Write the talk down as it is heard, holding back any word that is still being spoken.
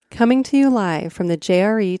Coming to you live from the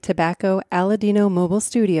JRE Tobacco Aladino Mobile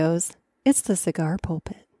Studios, it's the Cigar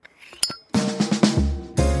Pulpit.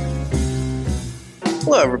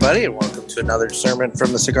 Hello, everybody, and welcome to another sermon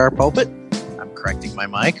from the Cigar Pulpit. I'm correcting my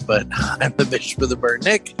mic, but I'm the Bishop of the Bird,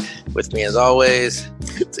 Nick. With me, as always,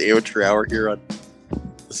 it's amateur hour here on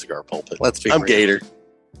the Cigar Pulpit. I'm Gator.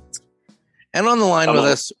 And on the line with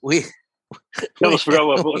us, we almost forgot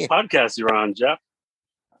what podcast you're on, Jeff.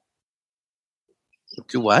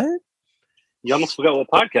 Do what? You almost forgot what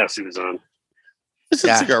podcast he was on. It's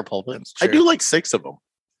a Cigar Pulpit. I do like 6 of them.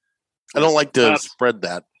 I don't like to spread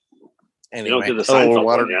that. Anyway, you don't do the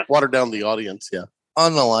Seinfeld water down the audience, yeah.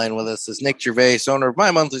 On the line with us is Nick Gervais, owner of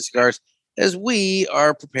My Monthly Cigars, as we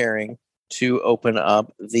are preparing to open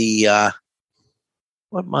up the,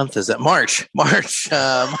 what month is that? March, My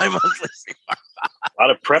Monthly Cigar.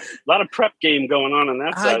 A lot of prep game going on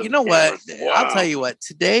that side. You know what? Wow. I'll tell you what.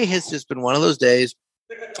 Today has just been one of those days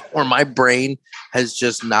where my brain has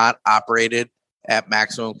just not operated at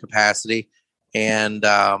maximum capacity. And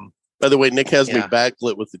by the way, Nick has me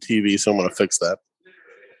backlit with the TV, so I'm going to fix that.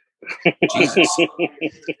 Jesus.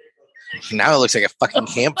 Now it looks like a fucking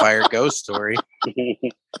campfire ghost story.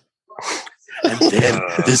 And then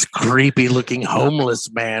this creepy looking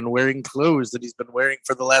homeless man wearing clothes that he's been wearing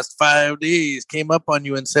for the last 5 days came up on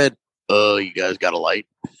you and said, "Oh, you guys got a light?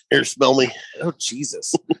 Here, smell me." Oh,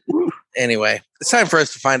 Jesus. Anyway, it's time for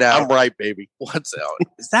us to find out. I'm right, baby. What's out?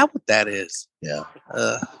 Is that what that is? Yeah.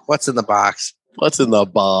 What's in the box? What's in the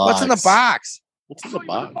box? What's in the box? What's in the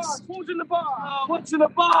box? What's in the box? What's in the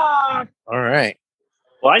box? All right.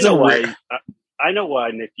 Well, I know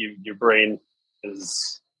why, Nick, your brain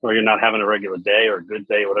is, or you're not having a regular day or a good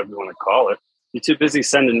day, whatever you want to call it. You're too busy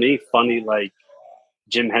sending me funny, like,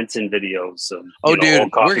 Jim Henson videos of old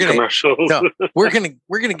coffee commercials. No, we're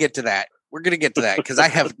gonna get to that. We're gonna get to that because I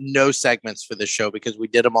have no segments for this show because we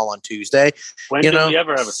did them all on Tuesday. When do we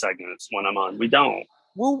ever have a segment? It's when I'm on. We don't.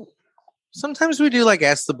 Well, sometimes we do like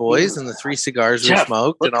Ask the Boys and the 3 cigars we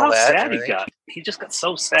smoked and all that. Sad he got. He just got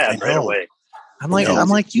so sad right away. I'm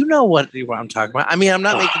like, you know what I'm talking about. I mean, I'm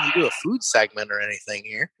not making you do a food segment or anything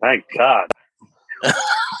here. Thank God.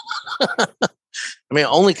 I mean,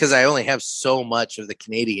 only because I only have so much of the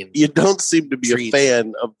Canadian. You don't seem to be treats. A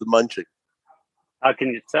fan of the munching. How can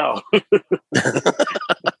you tell?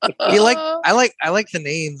 I like the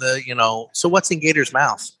name. So what's in Gator's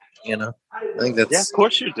mouth? I think that's of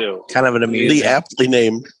course you do. Kind of an amusing, the aptly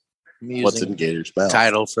named "What's in Gator's Mouth"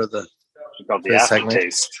 title for the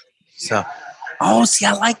aftertaste. So, see,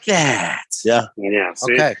 I like that. Yeah.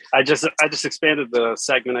 See, okay. I just expanded the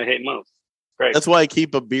segment I hate most. Great. That's why I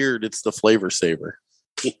keep a beard. It's the flavor saver.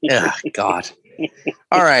 Yeah, God.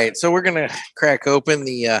 All right, so we're gonna crack open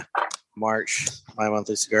the March My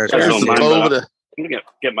Monthly Cigars. I'm gonna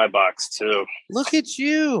get my box too. Look at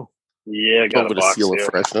you. Yeah, I got a box seal here. Of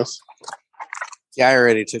freshness. Yeah, I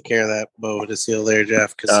already took care of that Bova seal there,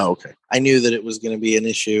 Jeff. Because okay. I knew that it was going to be an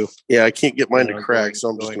issue. Yeah, I can't get mine to crack, so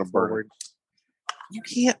I'm just going to burn. You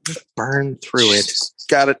can't just burn through it.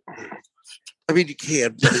 Got it. I mean, you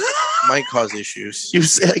can, but it might cause issues. You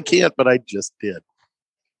say I can't, but I just did.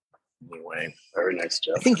 Anyway, very nice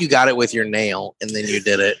job. I think you got it with your nail, and then you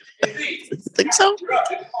did it. You think so?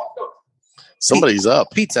 Somebody's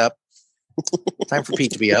up. Pete's up. Time for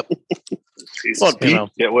Pete to be up. Jesus, Pete,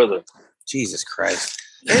 get with it. Jesus Christ.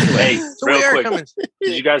 Anyway, so real quick,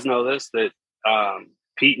 did you guys know this? That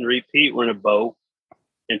Pete and Repeat were in a boat,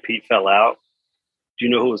 and Pete fell out. Do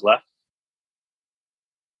you know who was left?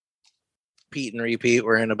 Pete and Repeat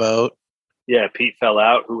were in a boat. Yeah, Pete fell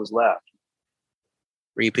out. Who was left?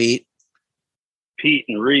 Repeat. Pete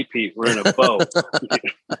and Repeat were in a boat.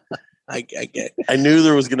 I get. I knew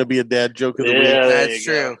there was going to be a dad joke of the week. That's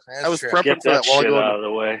true. I was prepping for that while ago. Out of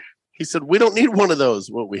the way. He said, "We don't need one of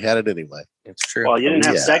those." Well, we had it anyway. It's true. Well, you didn't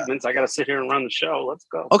have segments. I got to sit here and run the show. Let's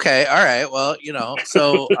go. Okay. All right. Well,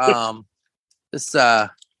 so this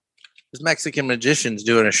Mexican magician's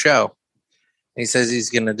doing a show. And he says he's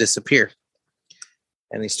going to disappear.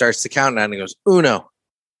 And he starts the countdown and he goes, 1, 2.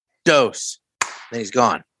 Then he's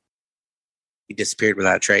gone. He disappeared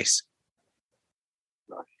without a trace.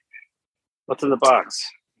 What's in the box?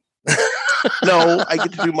 No, I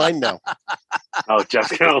get to do mine now. Oh,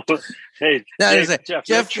 Jeff. Hey,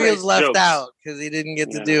 Jeff feels left out because he didn't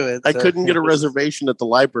get to do it. I couldn't get a reservation at the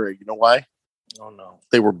library. You know why? Oh, no.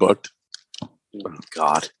 They were booked. Oh,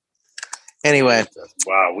 God. Anyway.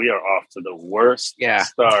 Wow, we are off to the worst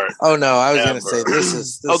start. Oh, no. I was going to say this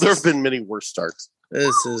is... there have been many worse starts.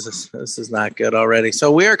 This is not good already.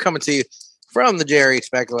 So we are coming to you from the JRE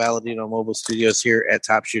Tobacco Aladino Mobile Studios here at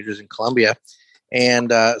Top Shooters in Columbia.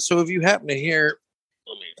 And so if you happen to hear,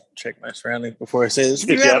 let me check my surroundings before I say this. If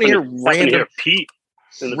If you you happen to hear happen to hear Pete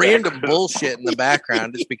in the random background. bullshit in the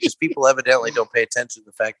background, it's because people evidently don't pay attention to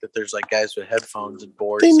the fact that there's like guys with headphones and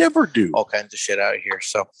boards. They never do. All kinds of shit out here.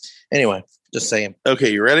 So anyway, just saying.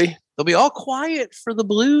 Okay, you ready? They'll be all quiet for the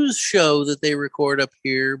blues show that they record up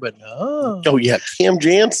here, but no. Oh, yeah, Cam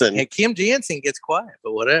Jansen. Yeah, Kim Jansen gets quiet,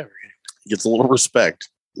 but whatever. Gets a little respect.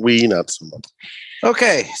 We not so much.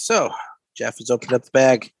 Okay, so Jeff has opened up the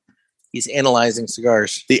bag. He's analyzing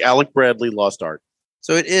cigars. The Alec Bradley Lost Art.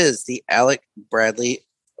 So it is the Alec Bradley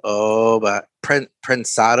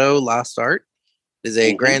Prensado Lost Art. It is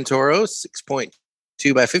a Gran Toro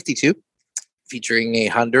 6.2 by 52, featuring a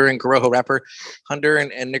Honduran Corojo wrapper,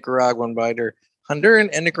 Honduran and Nicaraguan binder, Honduran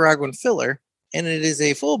and Nicaraguan filler, and it is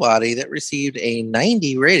a full body that received a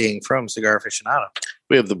 90 rating from Cigar Aficionado.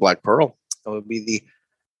 We have the Black Pearl. That would be the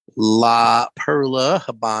La Perla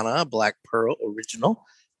Habana Black Pearl Original.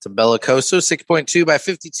 It's a Bellicoso 6.2 by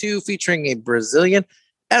 52, featuring a Brazilian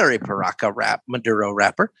Arapiraca Maduro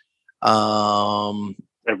wrapper. Unknown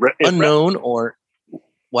or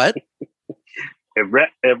what? That's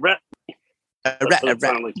what it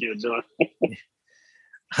sounded like you were doing.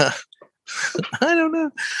 I don't know.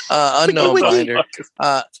 Unknown binder.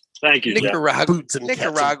 Thank you, Nicaraguan,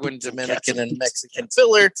 Dominican, and Mexican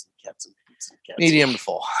filler. Medium to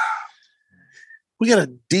full. We got a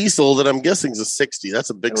diesel that I'm guessing is a 60.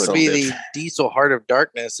 That's a big It would be the diesel Heart of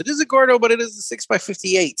Darkness. It is a Gordo, but it is a 6 by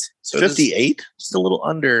 58. So 58? Just a little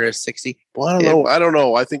under a 60. Well, I don't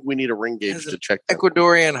know. I think we need a ring gauge to check that.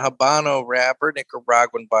 Ecuadorian Habano wrapper,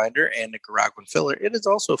 Nicaraguan binder, and Nicaraguan filler. It is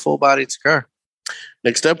also a full-bodied cigar.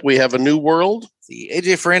 Next up, we have a New World. The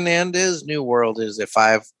AJ Fernandez New World is a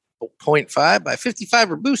 5.5 by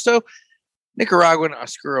 55 Robusto, Nicaraguan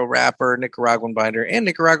Oscuro wrapper, Nicaraguan binder, and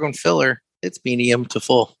Nicaraguan filler. It's medium to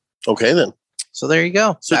full. Okay, then. So there you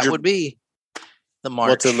go. So that would be the March.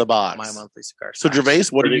 What's in the box? My monthly cigar. So Gervais,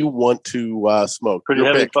 what do you want to smoke? Pretty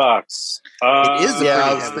heavy box. It is a yeah, pretty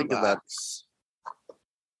I was heavy thinking box.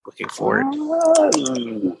 Looking forward.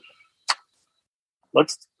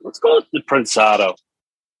 Let's go with the Prensado.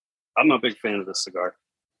 I'm a big fan of this cigar.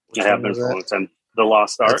 I have been for a long time. The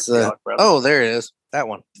Lost Art. There it is. That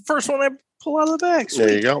one. The first one I pull out of the bag. Sweet.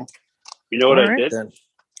 There you go. You know what I did? Then.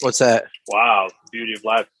 What's that? Wow, beauty of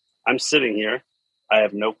life. I'm sitting here. I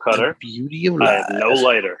have no cutter. The beauty of life. I have no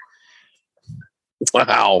lighter.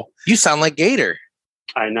 Wow. You sound like Gator.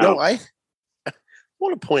 I know. No, I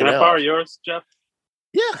want to point Can out. I borrow yours, Jeff?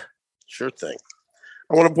 Yeah, sure thing.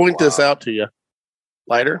 I want to point this out to you.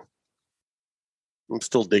 Lighter. I'm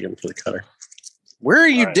still digging for the cutter. Where are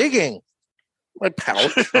you digging? My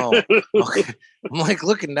pouch. Oh, okay. I'm like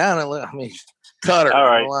looking down and Cutter. All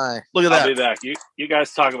right. Look at that. I'll be back. You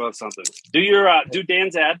guys talk about something. Do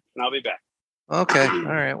Dan's ad, and I'll be back. Okay. All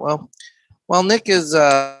right. Well, while Nick is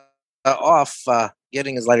off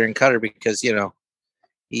getting his lighter and cutter because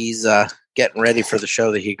he's getting ready for the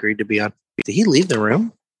show that he agreed to be on. Did he leave the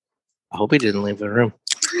room? I hope he didn't leave the room.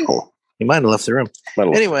 Oh. He might have left the room.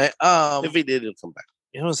 Anyway, if he did, he'll come back.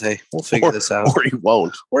 Hey, we'll figure this out. Or he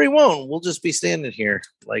won't. We'll just be standing here,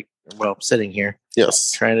 sitting here.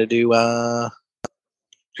 Yes. Trying to do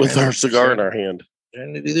with our cigar in our hand.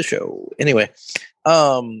 Trying to do the show. Anyway.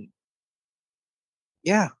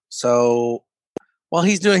 Yeah. So while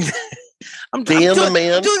he's doing I'm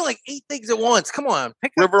doing like 8 things at once. Come on.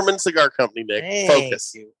 Pick up. Riverman Cigar Company, Nick. Thank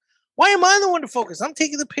Focus. You. Why am I the one to focus? I'm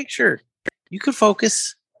taking the picture. You could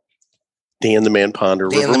focus. Dan the Man Ponder,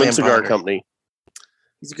 Riverman Cigar Company.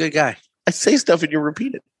 He's a good guy. I say stuff and you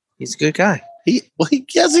repeat it. He's a good guy. He's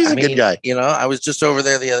a good guy. I was just over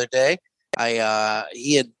there the other day.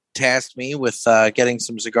 He had tasked me with getting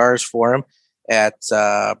some cigars for him at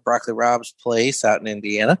Broccoli Rob's place out in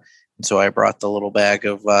Indiana. And so I brought the little bag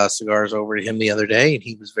of cigars over to him the other day, and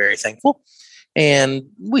he was very thankful. And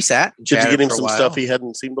we sat. And Did you get him some stuff he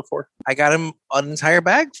hadn't seen before? I got him an entire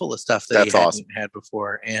bag full of stuff that he hadn't had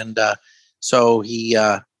before. And so he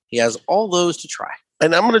has all those to try.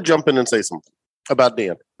 And I'm going to jump in and say something about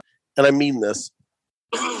Dan. And I mean this.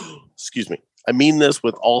 Excuse me. I mean this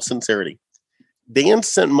with all sincerity. Dan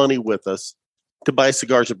sent money with us to buy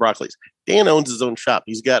cigars at Broccoli's. Dan owns his own shop.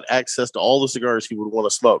 He's got access to all the cigars he would want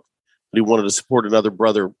to smoke. But he wanted to support another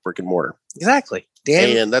brother brick and mortar. Exactly.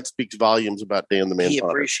 Dan, and that speaks volumes about Dan the Man. He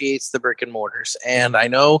appreciates the brick and mortars. And I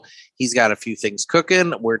know he's got a few things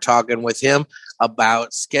cooking. We're talking with him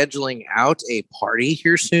about scheduling out a party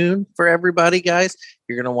here soon for everybody, guys.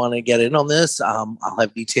 You're going to want to get in on this. I'll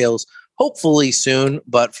have details hopefully soon.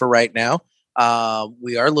 But for right now,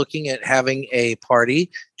 we are looking at having a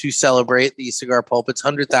party to celebrate the Cigar Pulpit's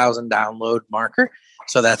 100,000 download marker.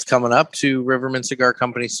 So that's coming up to Riverman Cigar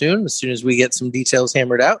Company soon. As soon as we get some details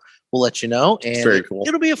hammered out, we'll let you know. And Very cool.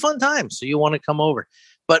 It'll be a fun time. So you want to come over.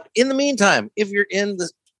 But in the meantime, if you're in the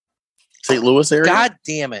St. Louis area? God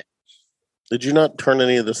damn it. Did you not turn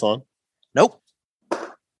any of this on? Nope.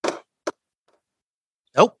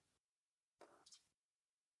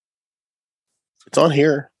 It's on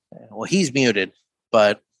here. Well, he's muted,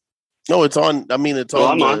 but No, it's on. I mean, it's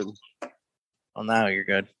on. I'm on. well, now you're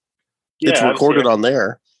good. It's Yeah, I was recorded here. on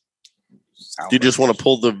there. Do you just want to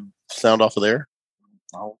pull the sound off of there?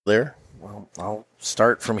 I'll, There? well, I'll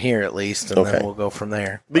start from here at least, and Okay. then we'll go from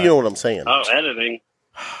there. But you know what I'm saying. Oh, editing.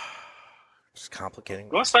 It's complicating.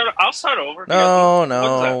 You want to start? I'll start over. No, What's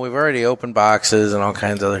no, that? we've already opened boxes and all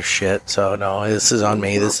kinds of other shit. So no, this is on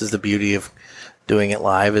me. This is the beauty of doing it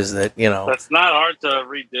live, is that That's not hard to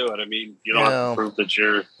redo it. I mean, you don't have No. to prove that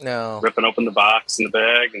you're no, ripping open the box and the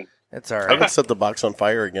bag, and it's all I right. can set the box on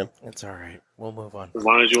fire again. It's all right. We'll move on. as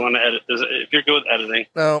long as you want to edit, if you're good with editing,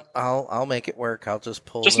 No, I'll make it work. I'll just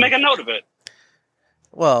pull. just them. make a note of it.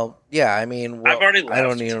 Well, yeah. I mean, I've already I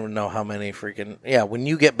don't left. even know how many freaking. Yeah, when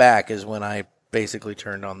you get back is when I basically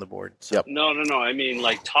turned on the board. So. Yep. No. I mean,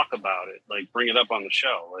 like talk about it, like bring it up on the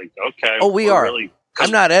show. Like, okay, Oh, we we're are. Really, 'cause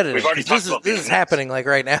I'm not editing. We've already 'Cause talked about this is happening like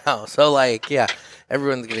right now. So like, yeah,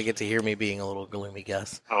 everyone's gonna get to hear me being a little gloomy,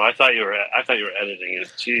 Gus. Oh, I thought you were editing it.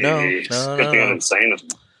 Jeez, No, good no, thing I no. didn't say anything.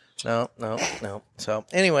 No. So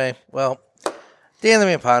anyway, well, Dan the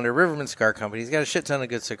Man Ponder, Riverman Cigar Company. He's got a shit ton of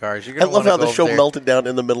good cigars. You're I gonna love wanna how go the over show there. melted down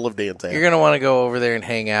in the middle of dancing. You're going to want to go over there and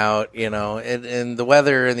hang out, and the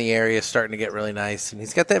weather in the area is starting to get really nice. And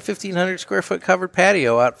he's got that 1,500 square foot covered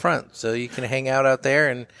patio out front, so you can hang out there.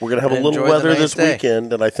 And We're going to have a and little enjoy the weather nice this day.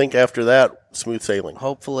 weekend, and I think after that, smooth sailing.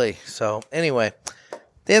 Hopefully. So anyway,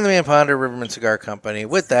 Dan the Man Ponder, Riverman Cigar Company.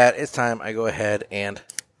 With that, it's time I go ahead and,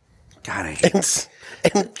 God, I hate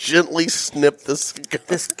And gently snip this.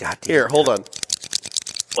 this goddamn Here, hold on.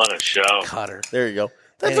 What a show! cutter. There you go.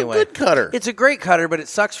 That's Anyway, a good cutter. It's a great cutter, but it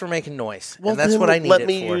sucks for making noise, Well, and that's then what I need let it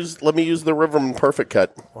me for. Let me use the Riverman Perfect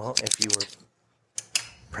Cut. Well, if you were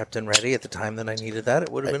prepped and ready at the time that I needed that, it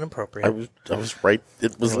would have been appropriate. I was right.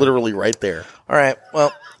 It was literally right there. All right,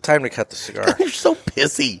 well, time to cut the cigar. You're so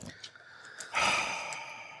pissy.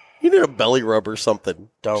 You need a belly rub or something.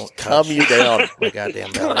 Don't Calm touch you down. my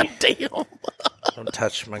goddamn belly. God damn. Don't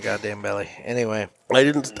touch my goddamn belly. Anyway,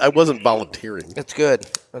 I wasn't volunteering. it's good.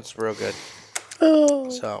 It's real good. Oh.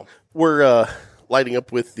 So, We're lighting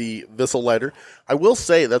up with the Vissel lighter. I will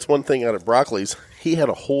say that's one thing out of Broccoli's. He had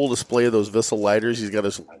a whole display of those Vissel lighters. He's got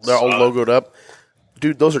they're all logoed up.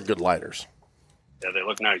 Dude, those are good lighters. Yeah, they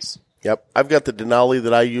look nice. Yep. I've got the Denali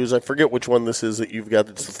that I use. I forget which one this is that you've got.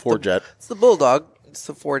 It's the 4-jet. it's the Bulldog. It's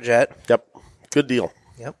the 4-jet. Yep. Good deal.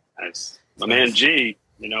 Yep. Nice. My man G,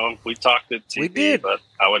 we talked at TV, We did. but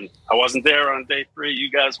I wasn't there on day 3. You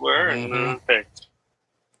guys were, and hey,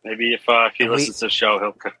 maybe if he And listens to the show,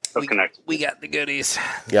 he'll connect. We got the goodies.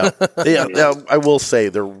 Yeah. yeah. I will say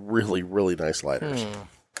they're really, really nice lighters.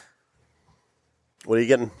 What are you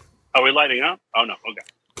getting? Are we lighting up? Oh no, okay.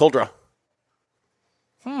 Cold draw.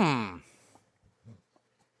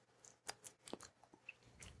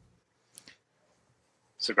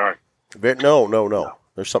 Cigar? No.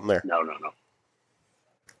 There's something there. No.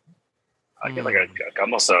 I get like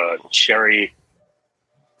almost a cherry.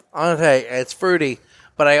 Okay, it's fruity,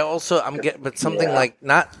 but I'm getting something like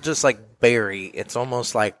not just like berry. It's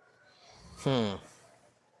almost like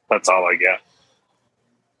That's all I get.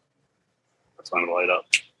 That's when I light up,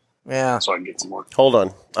 yeah. so I can get some more. Hold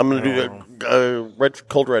on. I'm going to do a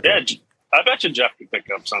cold red. Yeah, I bet you Jeff could pick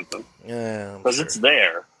up something Yeah. because it's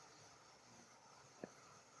there.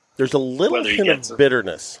 There's a little Whether he hint gets of it.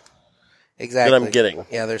 bitterness Exactly. that I'm getting.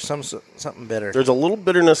 Yeah, there's something bitter. There's a little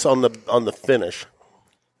bitterness on the finish.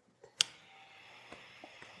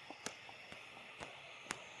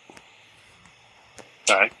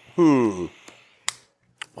 Okay,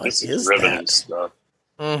 What this is riveting that? stuff.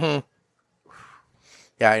 Yeah,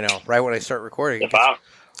 I know. Right when I start recording, If I,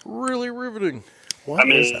 really riveting. What I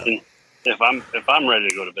is that? mean, if I'm ready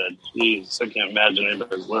to go to bed, jeez, I can't imagine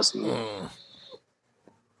anybody's listening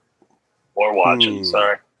or watching.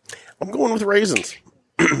 Sorry. I'm going with raisins.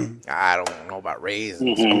 I don't know about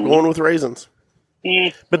raisins. I'm going with raisins.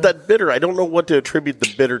 Mm. But that bitter, I don't know what to attribute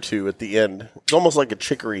the bitter to at the end. It's almost like a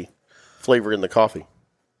chicory flavor in the coffee.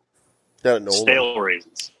 Down at Nola. Stale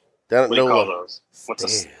raisins. Down at What do you call Nola. those?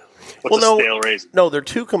 What's a Well, no. stale raisin? No, they're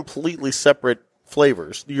two completely separate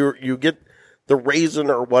flavors. You get the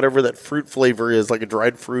raisin or whatever that fruit flavor is, like a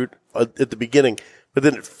dried fruit at the beginning, but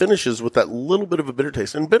then it finishes with that little bit of a bitter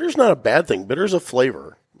taste. And bitter's not a bad thing. Bitter's a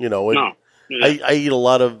flavor. No. Yeah. I eat a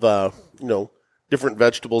lot of different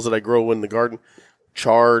vegetables that I grow in the garden.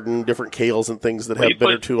 chard and different kales and things that have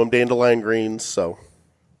bitter to them, dandelion greens. So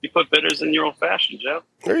you put bitters in your old fashioned, Jeff.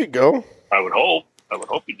 There you go. I would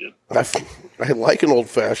hope you did. I like an old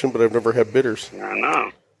fashioned, but I've never had bitters. I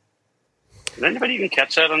know. Did anybody even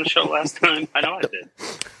catch that on the show last time? I know I did.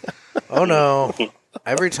 Oh no!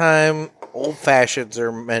 Every time old fashions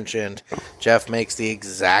are mentioned, Jeff makes the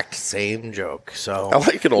exact same joke. So I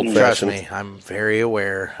like an old trust fashioned. me, I'm very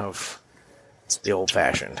aware of the old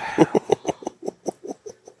fashioned.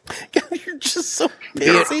 You're just so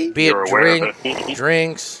busy. Be it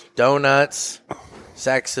drinks, donuts,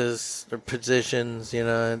 sexes, or positions. You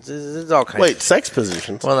know, it's all kinds. Wait, sex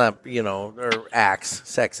positions? Well, not or acts,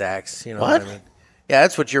 sex acts. You know what I mean? Yeah,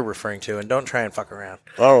 that's what you're referring to, and don't try and fuck around.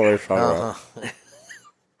 Oh, we're fucking around.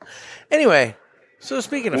 Anyway, so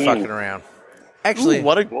speaking of fucking around, actually,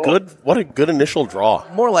 what a good initial draw.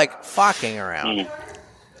 More like fucking around.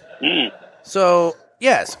 So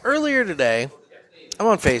yes, earlier today, I'm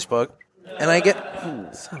on Facebook, and I get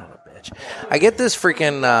son of a bitch. I get this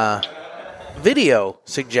freaking video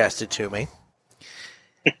suggested to me,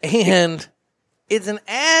 and it's an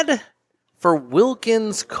ad for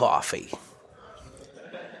Wilkins coffee.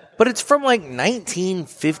 But it's from like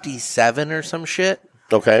 1957 or some shit.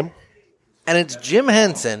 Okay. And it's Jim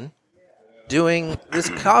Henson doing this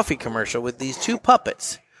coffee commercial with these two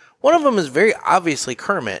puppets. One of them is very obviously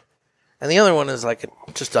Kermit, and the other one is like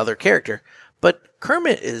just other character. But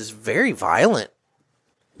Kermit is very violent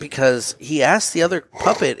because he asks the other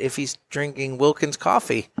puppet if he's drinking Wilkins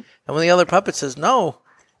coffee. And when the other puppet says no,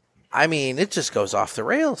 I mean, it just goes off the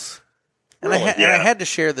rails. And, Really? and I had to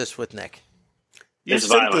share this with Nick. You It's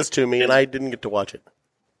sent violent. this to me, and I didn't get to watch it.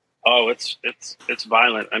 Oh, it's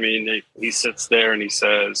violent. I mean, he sits there and he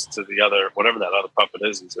says to the other, whatever that other puppet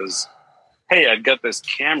is, he says, "Hey, I've got this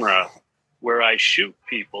camera where I shoot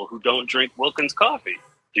people who don't drink Wilkins coffee.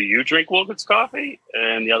 Do you drink Wilkins coffee?"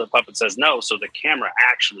 And the other puppet says no, so the camera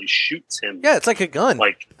actually shoots him. Yeah, it's like a gun.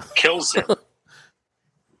 Like, kills him.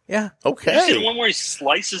 Yeah. Okay. You see the one where he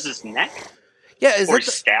slices his neck? Yeah, is Or it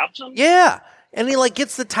he stabs him? Yeah. And he like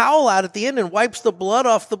gets the towel out at the end and wipes the blood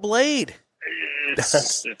off the blade.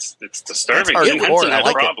 It's disturbing. That's Jim hardcore. Henson I has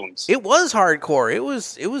like it. problems. It was hardcore.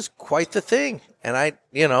 It was quite the thing. And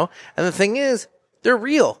and the thing is, they're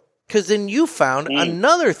real. Because then you found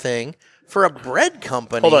another thing for a bread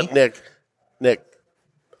company. Hold on, Nick.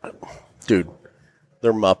 Dude,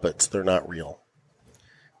 they're Muppets. They're not real.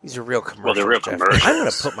 These are real commercials. Well, they're real Jeff. commercials. I'm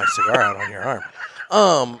going to put my cigar out on your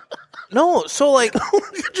arm. No, so like,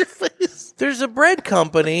 there's a bread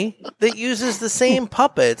company that uses the same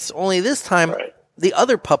puppets, only this time the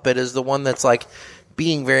other puppet is the one that's like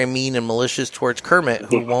being very mean and malicious towards Kermit,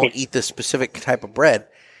 who won't eat this specific type of bread.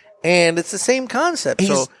 And it's the same concept.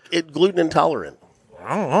 He's gluten intolerant.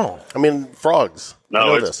 I don't know. I mean, frogs.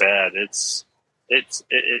 No, it's bad. It's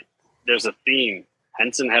there's a theme.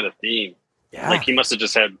 Henson had a theme. Yeah. Like he must have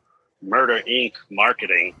just had Murder Inc.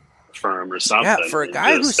 marketing firm or something. Yeah, for a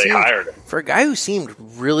guy hired him. for a guy who seemed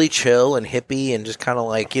really chill and hippie and just kind of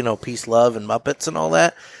like peace, love, and Muppets and all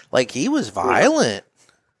that, like he was violent.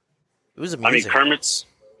 It was amazing. I mean,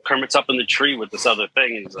 Kermit's up in the tree with this other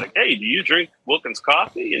thing, and he's like, "Hey, do you drink Wilkins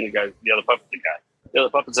coffee?" And the other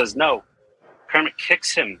puppet says no. Kermit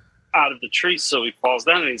kicks him out of the tree, so he falls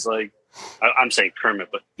down, and he's like, "I'm saying Kermit,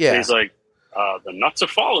 but he's like, the nuts are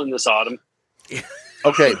falling this autumn."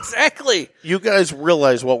 Okay, exactly. You guys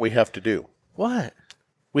realize what we have to do. What?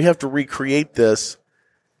 We have to recreate this.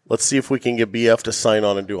 Let's see if we can get BF to sign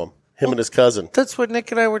on and do them. Him and his cousin. That's what Nick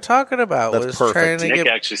and I were talking about. That's was perfect. trying to Nick get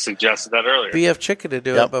actually suggested that earlier. BF Chicken to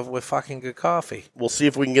do Yep. it, but with fucking good coffee. We'll see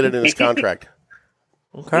if we can get it in his contract.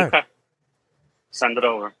 Okay. Send it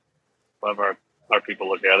over. We'll have our people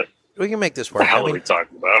look at it. We can make this What work. the hell are we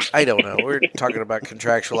talking about? I don't know. We're talking about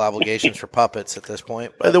contractual obligations for puppets at this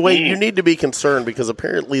point. By the way, you need to be concerned because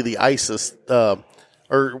apparently the ISIS,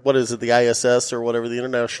 or what is it, the ISS or whatever, the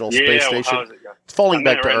International Space Station, it's falling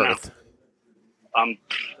back to Earth.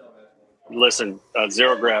 Listen,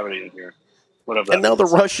 zero gravity in here. Whatever. And now the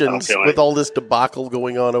means. Russians, with all this debacle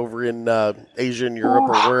going on over in Asia and Europe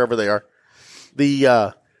or wherever they are,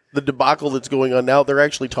 the debacle that's going on now, they're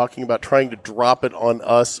actually talking about trying to drop it on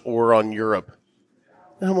us or on Europe.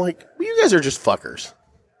 And I'm like, well, you guys are just fuckers.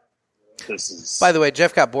 This is. By the way,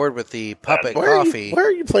 Jeff got bored with the puppet coffee. Why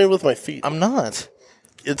are you playing with my feet? I'm not.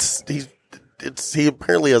 He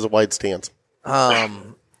apparently has a wide stance.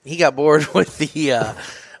 He got bored with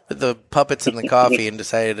the puppets and the coffee and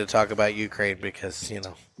decided to talk about Ukraine because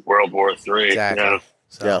World War III. exactly. Yeah.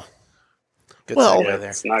 So, Yeah. Good Well, segue there.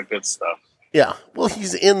 It's not good stuff. Yeah. Well,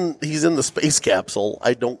 he's in the space capsule.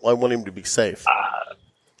 I want him to be safe.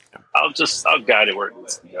 I'll guide it where it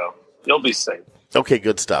needs to go. You'll be safe. Okay,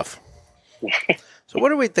 good stuff. So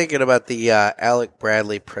what are we thinking about the Alec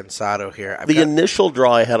Bradley Prensado here? The initial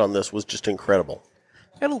draw I had on this was just incredible.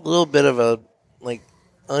 Got a little bit of a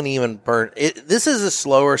uneven burn. This is a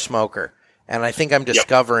slower smoker, and I think I'm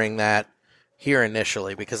discovering that here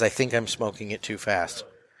initially because I think I'm smoking it too fast.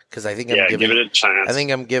 Because I think I'm giving give it a chance. I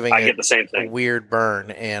think I'm giving get the same thing. A weird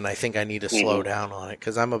burn, and I think I need to slow down on it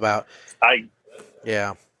because I'm about.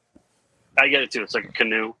 I get it too. It's like a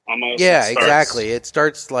canoe almost. Yeah, exactly. It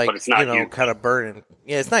starts but it's not kind of burning.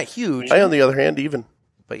 Yeah, it's not huge. I, on the other hand, even.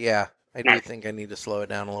 But yeah, I do think I need to slow it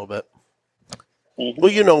down a little bit.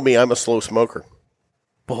 Well, you know me. I'm a slow smoker.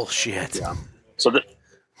 Bullshit. Yeah. So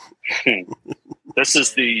this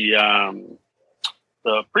is the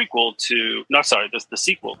prequel to the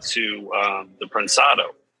sequel to the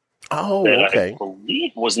Prensado. Oh, that okay. I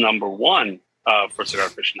believe was number one for Cigar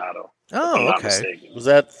Aficionado. Oh, okay. Was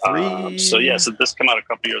that 3? So this came out a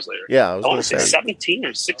couple years later. Yeah, I was going to to say 17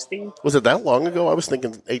 or 16. Was it that long ago? I was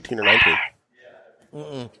thinking 18 or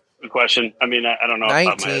 19. Good question. I mean, I don't know.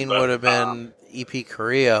 19 would have been EP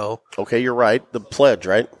Carrillo. Okay, you're right. The Pledge,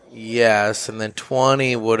 right? Yes, and then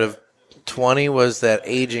 20 was that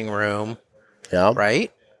aging room. Yeah.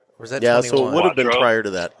 Right? Or was that 21? So it would have been prior to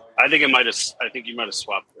that. I think you might have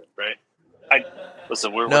swapped it, right?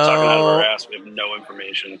 Listen, we're talking out of our ass. We have no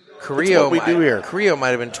information. Carrillo, we do here. Carrillo might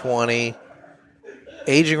have been 20.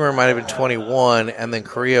 Aging room might have been 21, and then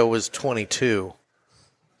Carrillo was 22.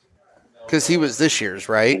 Because he was this year's,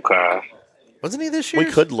 right? Okay. Wasn't he this year's?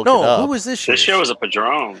 We could look it up. No, who was this year? This year was a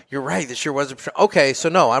Padron. You're right. This year was a Padron. Okay, so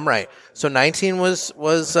no, I'm right. So 19 was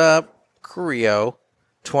Carrillo,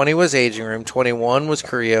 20 was Aging Room, 21 was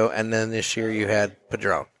Carrillo, and then this year you had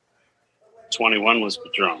Padron. 21 was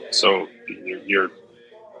Padron. So it's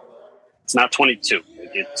not 22.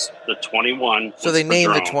 It's the 21. So they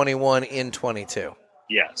named Padron. the 21 in 22.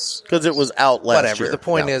 Yes. Because it was out last Whatever. year. The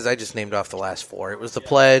point is, I just named off the last 4. It was the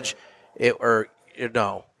Pledge, it was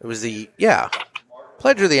the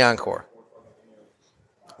Pledge or the Encore.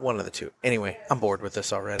 One of the two. Anyway, I'm bored with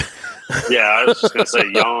this already. Yeah, I was just going to say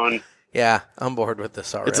yawn. Yeah, I'm bored with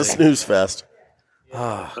this already. It's a snooze fest.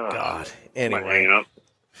 Oh, God. Am I Anyway. hanging up?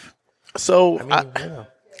 So, Yeah.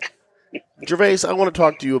 Gervais, I want to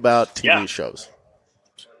talk to you about TV shows.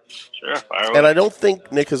 Sure, fire away. And I don't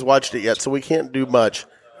think Nick has watched it yet, so we can't do much.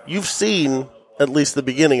 You've seen at least the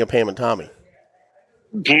beginning of Pam and Tommy.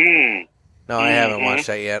 No, I haven't watched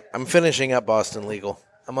that yet. I'm finishing up Boston Legal.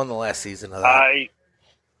 I'm on the last season of that.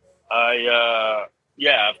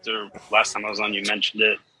 After last time I was on, you mentioned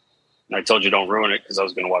it. And I told you don't ruin it because I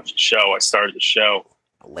was going to watch the show. I started the show.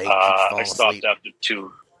 I stopped after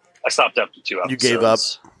 2. I stopped after 2 episodes. You gave up?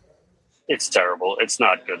 It's terrible. It's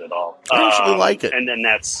not good at all. I actually like it. And then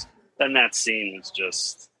that scene was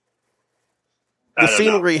just The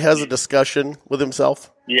scene where he has a discussion with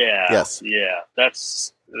himself? Yeah. Yes. Yeah.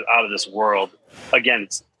 That's out of this world. Again,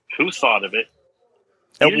 who thought of it?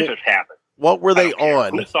 And Even if it happened. What were they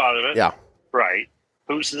on? Who thought of it? Yeah. Right.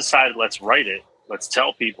 Who's decided, let's write it, let's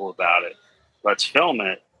tell people about it, let's film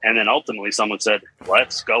it, and then ultimately someone said,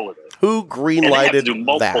 let's go with it. Who green-lighted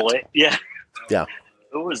that? Yeah. Yeah.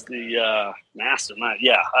 Who was the mastermind?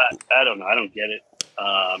 Yeah, I don't know. I don't get it.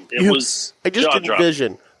 I just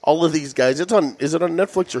envision all of these guys. Is it on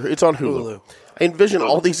Netflix or it's on Hulu? I envision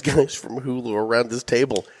all these guys from Hulu around this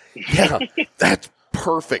table. Yeah, that's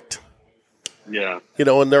perfect. Yeah.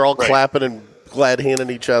 And they're all clapping and glad-handing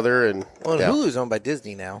each other. And Hulu's owned by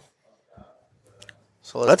Disney now.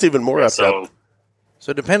 So that's even more up. So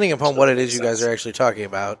depending upon what it is you guys are actually talking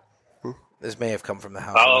about, this may have come from the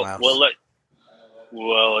house.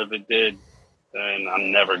 Well, if it did, then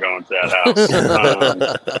I'm never going to that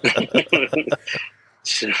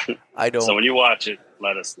house. I don't. So when you watch it,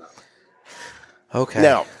 let us know. Okay.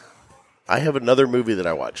 Now, I have another movie that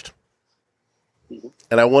I watched,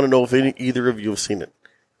 and I want to know if either of you have seen it.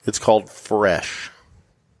 It's called Fresh.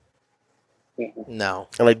 No.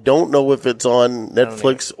 And I don't know if it's on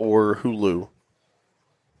Netflix or Hulu,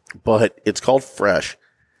 but it's called Fresh.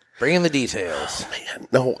 Bring in the details. Oh, man.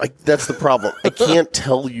 No, that's the problem. I can't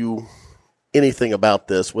tell you anything about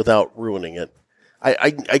this without ruining it.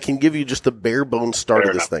 I can give you just the bare bones start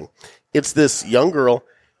of this thing. It's this young girl,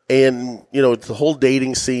 and, it's the whole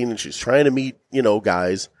dating scene, and she's trying to meet,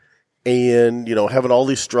 guys, and, having all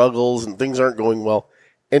these struggles, and things aren't going well.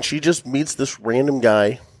 And she just meets this random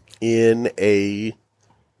guy in a,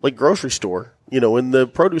 grocery store, in the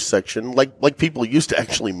produce section, like people used to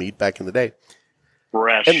actually meet back in the day.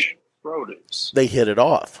 Fresh produce. They hit it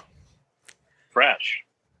off. Fresh.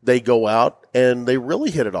 They go out and they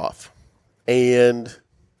really hit it off. And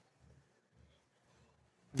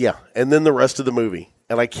and then the rest of the movie.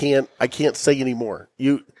 and I can't say anymore.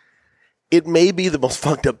 It may be the most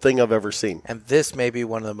fucked up thing I've ever seen. And this may be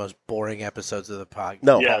one of the most boring episodes of the podcast.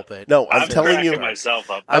 No, I'm telling you. Myself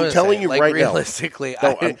up. I'm telling you right realistically,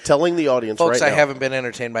 now. I'm telling the audience folks, right now. I haven't been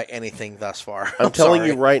entertained by anything thus far. I'm telling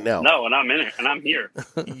you right now. No, and I'm in it, and I'm here.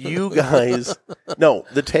 You guys, no,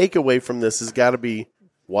 the takeaway from this has got to be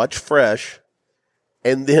watch Fresh,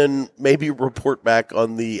 and then maybe report back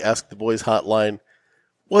on the Ask the Boys hotline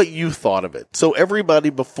what you thought of it. So everybody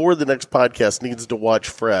before the next podcast needs to watch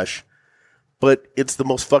Fresh. But it's the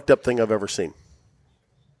most fucked up thing I've ever seen.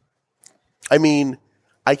 I mean,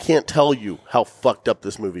 I can't tell you how fucked up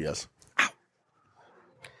this movie is.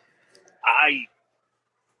 I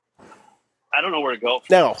don't know where to go.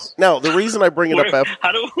 Now, the reason I bring it up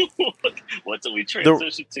after what do we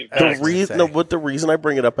transition to? The reason I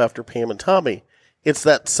bring it up after Pam and Tommy, it's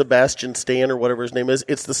that Sebastian Stan or whatever his name is.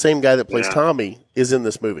 It's the same guy that plays Tommy is in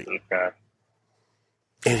this movie. Okay.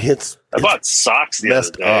 And I bought socks the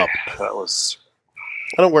messed other day. up. That was.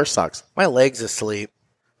 I don't wear socks. My leg's asleep.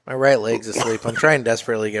 My right leg's asleep. I'm trying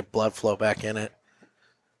desperately to get blood flow back in it.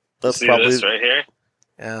 That's See probably this right here.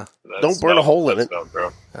 Yeah. Don't burn a hole in it.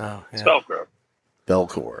 Velcro. Oh, yeah. It's Velcro.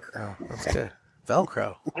 Velcro. Oh, that's good.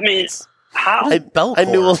 Velcro. I mean, how? I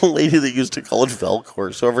knew a lady that used to call it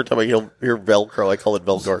Velcro. So every time I hear Velcro, I call it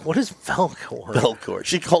Velcro. What is Velcro? Velcro.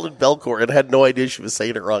 She called it Velcro and had no idea she was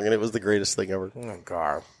saying it wrong, and it was the greatest thing ever. Oh,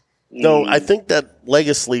 God. No, I think that leg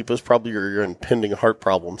asleep is probably your impending heart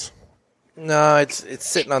problems. No, it's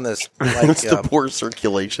sitting on this. Like, It's the poor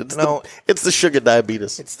circulation. It's the sugar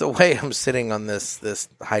diabetes. It's the way I'm sitting on this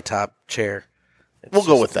high top chair. We'll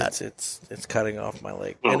go with that. It's cutting off my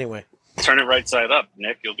leg. Oh. Anyway. Turn it right side up,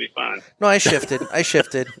 Nick. You'll be fine. No, I shifted.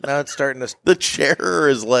 Now it's starting to. The chair or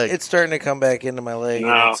his leg? It's starting to come back into my leg. No,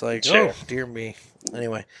 and it's like, oh, dear me.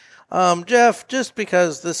 Anyway. Jeff, just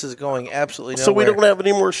because this is going absolutely nowhere. So we don't have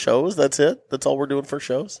any more shows? That's it? That's all we're doing for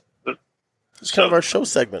shows? It's kind of our show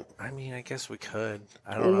segment. I mean, I guess we could.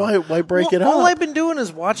 I don't know. Why break it up? All I've been doing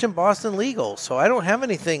is watching Boston Legal, so I don't have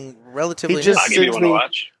anything relatively He just I'll give you one to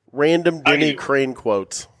watch. Random Denny Crane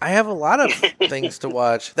quotes. I have a lot of things to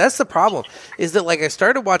watch. That's the problem, is that like I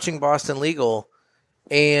started watching Boston Legal,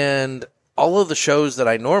 and all of the shows that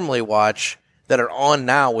I normally watch that are on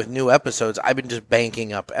now with new episodes, I've been just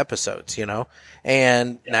banking up episodes, you know?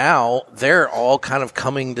 And now they're all kind of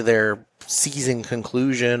coming to their season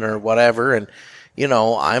conclusion or whatever, and, you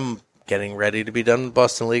know, I'm getting ready to be done with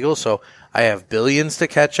Boston Legal, so I have Billions to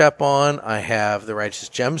catch up on. I have The Righteous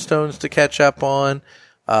Gemstones to catch up on.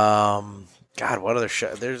 God, what other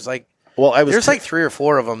show? There's like, there's like 3 or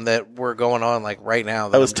 4 of them that were going on like right now.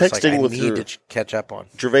 That I was texting with I need to catch up on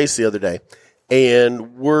Gervais the other day,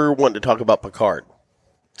 and we're wanting to talk about Picard,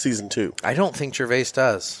 season 2. I don't think Gervais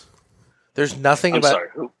does. There's nothing I'm sorry,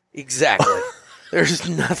 who? Exactly. There's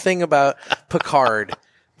nothing about Picard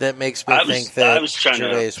that makes me think that I was trying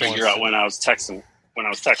Gervais to figure out when I was texting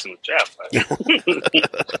with Jeff.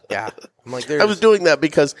 Yeah. I'm like, I was doing that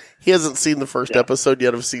because he hasn't seen the first episode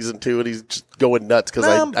yet of season 2, and he's just going nuts because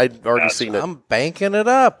I'd already seen it. I'm banking it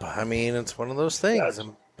up. I mean, it's one of those things.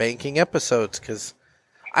 I'm banking episodes because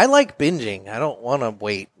I like binging. I don't want to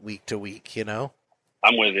wait week to week, you know?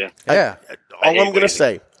 I'm with you. Yeah. All I'm going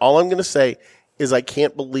to say is I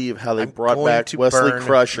can't believe how they brought back Wesley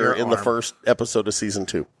Crusher in the first episode of season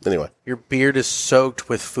 2. Anyway. Your beard is soaked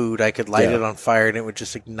with food. I could light it on fire and it would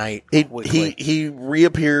just ignite quickly. He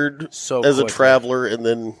reappeared as a traveler, and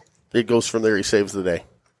then it goes from there. He saves the day.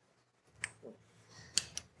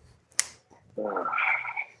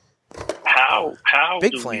 How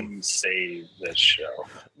Big do Flame. we save this show?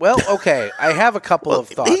 Well, okay. I have a couple of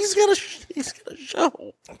thoughts. He's got a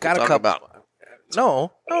show. Got a couple.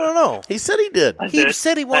 No. He said he did. He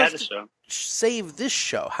said he wants to save this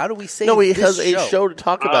show. How do we save this show? No, he has a show to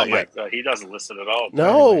talk about yet. God, he doesn't listen at all.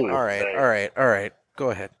 No. Anyway, All right. Go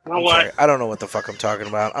ahead. I'm what? sorry. I don't know what the fuck I'm talking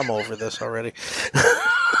about. I'm over this already.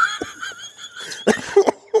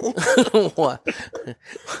 What?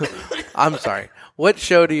 I'm sorry. What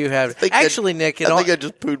show do you have? Actually, Nick, I think I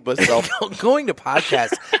just pooed myself. Going to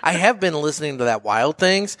podcasts, I have been listening to that Wild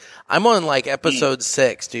Things. I'm on like episode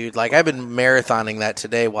 6, dude. Like I've been marathoning that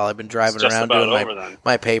today while I've been driving around doing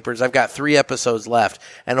my papers. I've got 3 episodes left,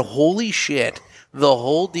 and holy shit, the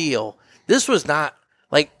whole deal. This was not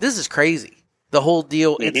like this is crazy. The whole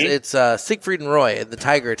deal. It's Siegfried and Roy, the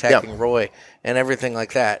tiger attacking Roy, and everything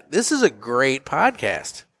like that. This is a great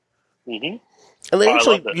podcast. Mm-hmm. And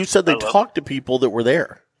they you said they talked to people that were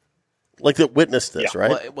there, like that witnessed this,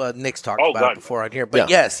 right? Well, Nick's talked about it before on here, but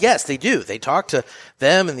yes, they do. They talk to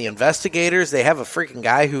them and the investigators. They have a freaking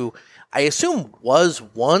guy who I assume was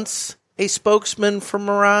once a spokesman for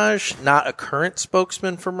Mirage, not a current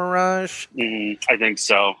spokesman for Mirage? I think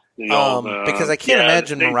so. Because I can't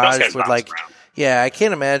imagine Mirage would like. Around. Yeah, I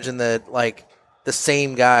can't imagine that like the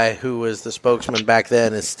same guy who was the spokesman back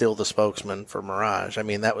then is still the spokesman for Mirage. I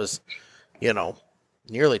mean, that was,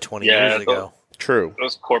 nearly 20 years ago. True.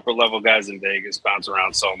 Those corporate level guys in Vegas bounce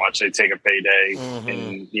around so much. They take a payday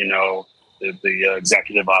in, the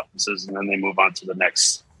executive offices, and then they move on to the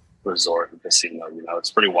next resort and casino. It's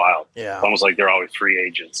pretty wild. Yeah. It's almost like they're always free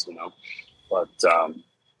agents, But,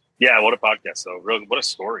 what a podcast, though. Really, what a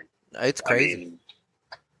story. It's crazy. I mean,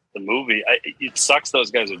 the movie, it sucks those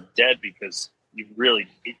guys are dead because you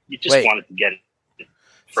just wanted to get it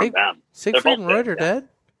from them. Siegfried and Roy are dead?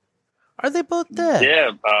 Are they both dead?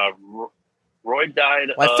 Yeah. Roy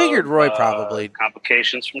died I figured Roy probably.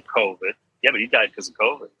 Complications from COVID. Yeah, but he died because of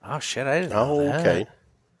COVID. Oh, shit. I didn't know that. Okay.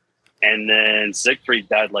 And then Siegfried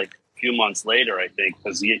died like a few months later, I think,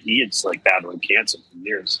 because he had like battling cancer for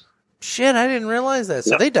years. Shit, I didn't realize that.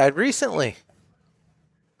 So they died recently.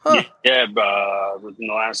 Huh. Yeah, within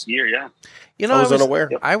the last year, yeah. I was unaware.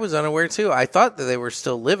 I was unaware, too. I thought that they were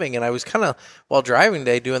still living, and I was kind of, while driving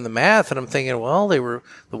today, doing the math, and I'm thinking, well, the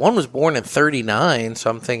one was born in 39, so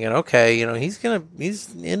I'm thinking, okay, he's in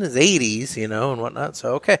his 80s, and whatnot,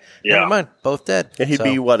 so okay, never mind, both dead. Yeah, he'd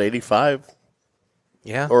be, 85?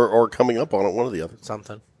 Yeah. Or coming up on it, one or the other.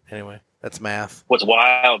 Something. Anyway, that's math. What's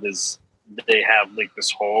wild is they have like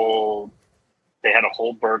they had a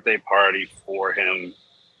whole birthday party for him,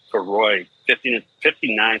 for Roy,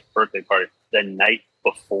 59th birthday party, the night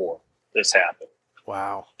before this happened.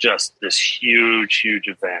 Wow. Just this huge, huge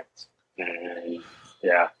event. And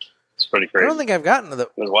yeah, it's pretty crazy. I don't think I've gotten to it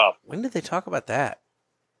was wild. When did they talk about that?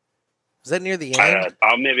 Was that near the end?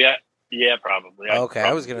 Yeah, probably.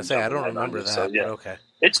 I was going to say, I don't remember that. So, yeah. But okay.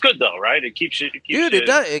 It's good though, right? It keeps Dude, it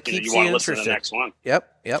does. It keeps you want to interested. listen to the next one.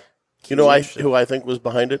 Yep. Who I think was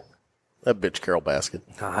behind it? That bitch Carol Baskin.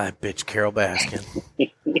 Bitch Carol Baskin.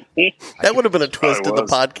 That would have been a twist of the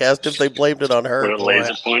podcast if they blamed it on her. With a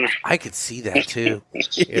laser pointer. I could see that too.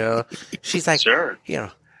 She's like, sure.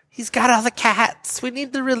 He's got all the cats. We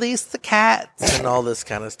need to release the cats and all this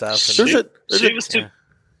kind of stuff. And she was too.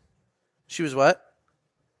 She was what?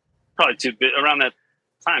 Probably too big around that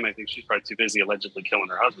time. I think she's probably too busy allegedly killing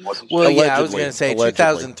her husband, wasn't she? Well, yeah, I was going to say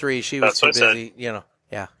 2003. She was too busy.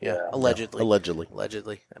 Yeah. Allegedly.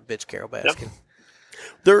 That bitch Carol Baskin.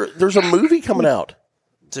 Yep. There's a movie coming out.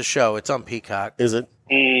 It's a show. It's on Peacock. Is it?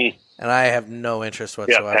 And I have no interest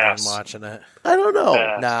whatsoever in watching it. I don't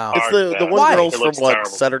know. No. It's the one girl's from what,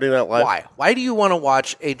 Saturday Night Live? Why? Why do you want to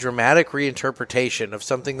watch a dramatic reinterpretation of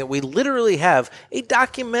something that we literally have a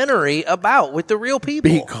documentary about with the real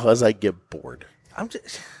people? Because I get bored.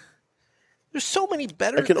 There's so many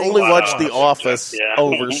better I can things only watch The Office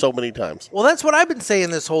over so many times. Well, that's what I've been saying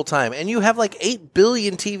this whole time. And you have like 8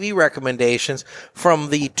 billion TV recommendations from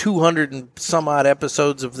the 200 and some odd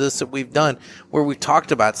episodes of this that we've done where we've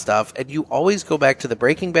talked about stuff. And you always go back to the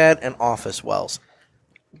Breaking Bad and Office wells.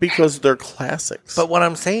 Because they're classics. But what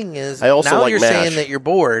I'm saying is, now you're MASH. saying that you're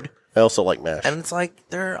bored. I also like MASH. And it's like,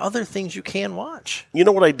 there are other things you can watch. You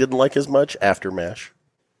know what I didn't like as much after MASH?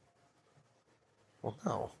 Well,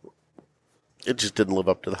 no. It just didn't live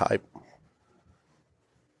up to the hype.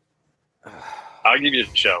 I'll give you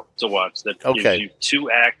a show to watch that gives you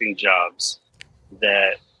 2 acting jobs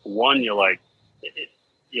that, one, you're like,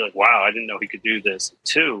 wow, I didn't know he could do this.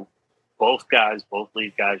 2, both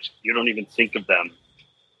lead guys, you don't even think of them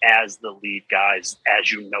as the lead guys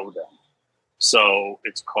as you know them. So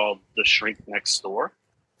it's called The Shrink Next Door.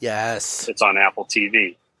 Yes. It's on Apple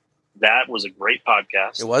TV. That was a great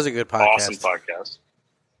podcast. It was a good podcast. Awesome podcast.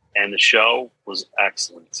 And the show was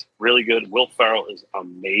excellent. Really good. Will Ferrell is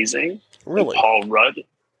amazing. Really? And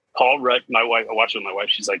Paul Rudd, my wife, I watched it with my wife.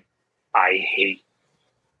 She's like, I hate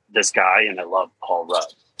this guy and I love Paul Rudd.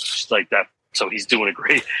 She's like that. So he's doing a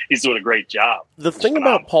great job. The thing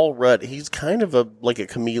about Paul Rudd, he's kind of like a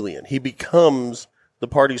chameleon. He becomes the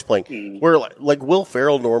part he's playing. Where like Will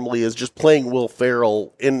Ferrell normally is just playing Will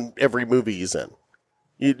Ferrell in every movie he's in.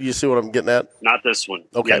 You see what I'm getting at? Not this one.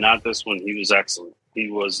 Okay. Yeah, not this one. He was excellent.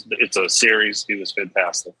 It's a series. He was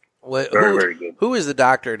fantastic. Very good. Who is the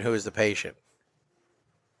doctor and who is the patient?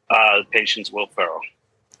 The patient's Will Ferrell.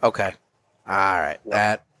 Okay. All right.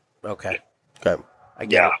 Yeah. Okay. I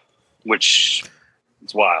get it. Which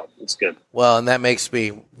it's wild. It's good. Well, and that makes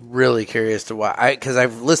me really curious to why. Because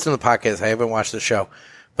I've listened to the podcast. I haven't watched the show.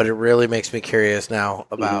 But it really makes me curious now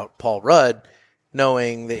about Paul Rudd,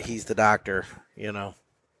 knowing that he's the doctor, Because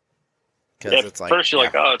it's like... First you're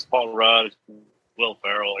like, oh, it's Paul Rudd. It's Will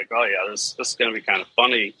Ferrell, like, oh yeah, this is going to be kind of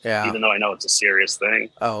funny, even though I know it's a serious thing.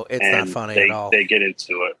 Oh, it's not funny at all. They get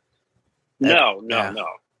into it, No. Yeah.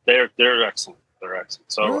 They're excellent. They're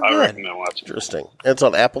excellent. So Oh, I good. recommend watching. Interesting. And it's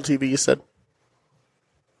on Apple TV, you said?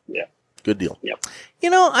 Yeah. Good deal. Yep.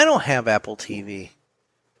 I don't have Apple TV.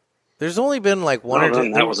 There's only been like one or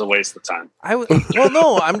two. That was a waste of time.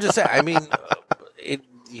 No, I'm just saying. I mean,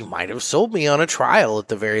 you might have sold me on a trial at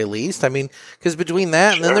the very least. I mean, because between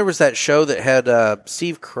that and then there was that show that had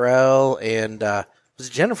Steve Carell and was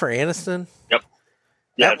it Jennifer Aniston? Yep.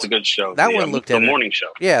 Yeah, it's a good show. That one looked the morning show.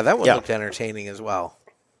 Yeah, that one looked entertaining as well.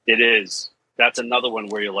 It is. That's another one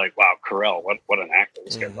where you're like, wow, Carell, what an actor.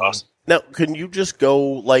 This guy's awesome. Now, can you just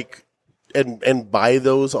go and buy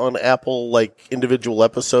those on Apple individual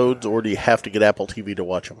episodes, or do you have to get Apple TV to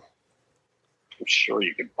watch them? I'm sure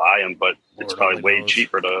you could buy them, but it's probably way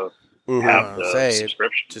cheaper to Mm-hmm. have the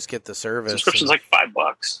subscription. Just get the service. Subscription's like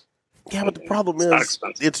 $5. Yeah, but the problem It's not is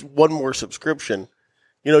expensive. it's one more subscription.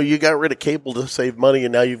 You got rid of cable to save money,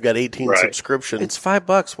 and now you've got 18 subscriptions. It's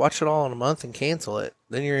 $5. Watch it all in a month and cancel it.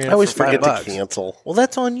 Then you're in. I always for forget $5. to cancel. Well,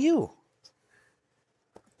 that's on you.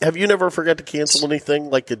 Have you never forgot to cancel anything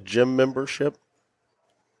like a gym membership?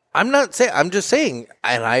 I'm not saying. I'm just saying,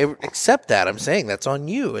 and I accept that. I'm saying that's on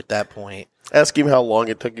you at that point. Ask him how long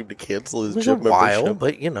it took him to cancel his It was gym a while,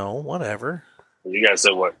 membership. but whatever. You guys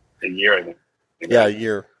said, what, a year, I think? Yeah, a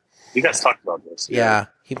year. You guys talked about this. Yeah,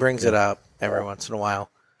 he brings it up every once in a while.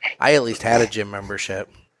 I at least had a gym membership.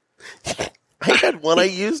 I had one. I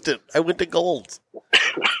used it. I went to Gold's.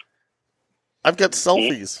 I've got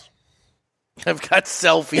selfies. I've got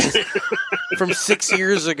selfies from 6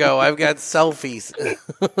 years ago. I've got selfies.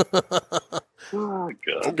 Oh, I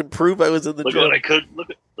God. can prove I was in the Look gym. at what I could look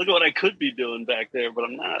at what I could be doing back there, but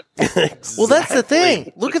I'm not. Well, that's the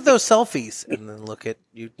thing. Look at those selfies, and then look at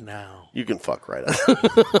you now. You can fuck right up.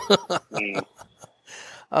 Mm.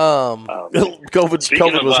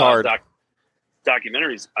 COVID was hard.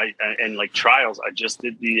 Documentaries and like trials. I just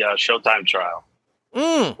did the Showtime trial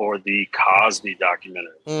for the Cosby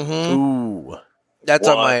documentary. Mm-hmm. Ooh. That's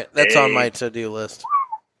on my to-do list.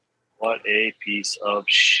 What a piece of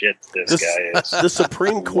shit this guy is. The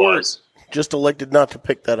Supreme Court just elected not to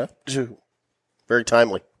pick that up, too. Very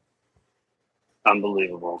timely.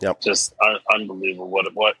 Unbelievable. Yep. Just unbelievable.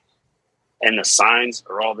 What? And the signs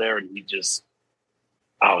are all there, and he just,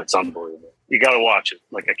 it's unbelievable. You got to watch it.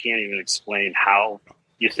 Like, I can't even explain how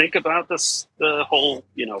you think about this, the whole,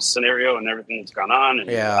 scenario and everything that's gone on, and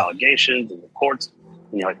the allegations and the courts.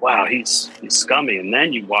 And you're like, wow, he's scummy. And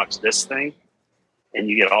then you watch this thing, and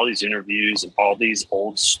you get all these interviews and all these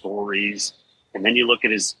old stories. And then you look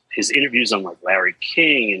at his interviews on like Larry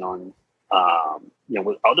King and on,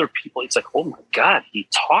 with other people. It's like, oh my God, he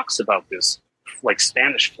talks about this like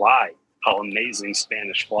Spanish Fly, how amazing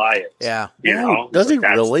Spanish Fly is. Yeah. Does he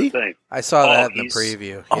really? I saw that in the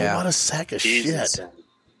preview. Oh, Yeah. what a sack of He's shit. insane.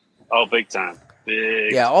 Oh, big time.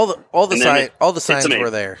 Big. Yeah, all the signs amazing. were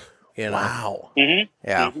there. Wow. Mm-hmm.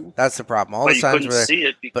 Yeah, that's the problem. All But the you signs couldn't were there, see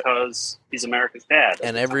it because he's America's dad.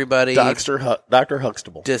 and everybody Dr.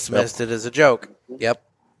 Huxtable. dismissed it as a joke. Yep.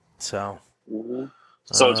 So. Mm-hmm.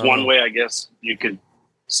 So it's one way, I guess, you could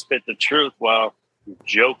spit the truth while you're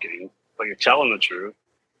joking, but you're telling the truth.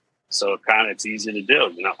 So it's easy to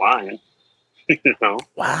do. You're not lying.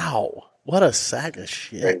 Wow. What a sack of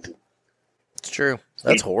shit. Crazy. It's true.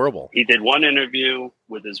 That's horrible. He did one interview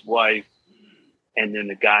with his wife, and then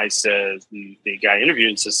the guy says, the guy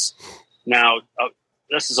interviewed says, now,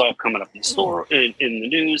 this is all coming up in the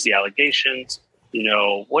news, the allegations,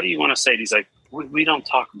 what do you want to say? And he's like, we don't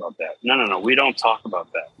talk about that. No, we don't talk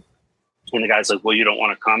about that. And the guy's like, well, you don't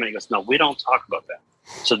want to comment? He goes, no, we don't talk about that.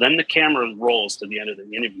 So then the camera rolls to the end of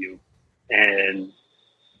the interview, and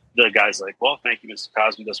the guy's like, well, thank you, Mr.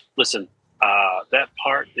 Cosby. He goes, listen, that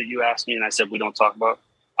part that you asked me and I said we don't talk about,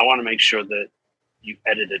 I want to make sure that you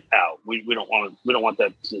edit it out. We don't want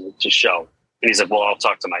that to show. And he's like, well, I'll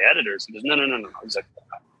talk to my editors. He goes, no. He's like,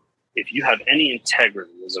 if you have any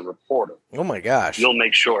integrity as a reporter, Oh my gosh. you'll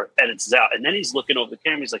make sure it edits out. And then he's looking over the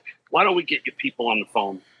camera. He's like, why don't we get your people on the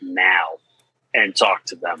phone now and talk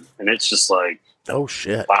to them? And it's just like, Oh,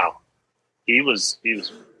 shit. wow. He was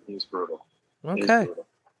brutal. He was Okay. brutal.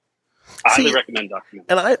 I highly See, recommend documentary.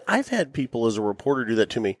 And I've had people as a reporter do that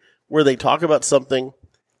to me, where they talk about something,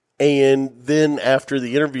 and then after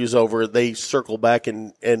the interview's over, they circle back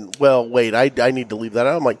and well, wait, I need to leave that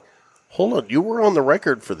out. I'm like, hold on, you were on the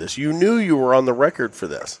record for this. You knew you were on the record for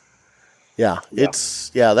this. Yeah.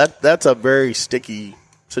 That's a very sticky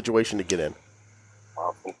situation to get in.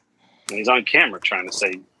 Powerful. And he's on camera trying to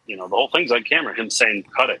say, the whole thing's on camera. Him saying,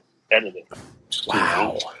 cut it, edit it.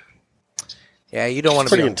 Wow. Yeah, you don't want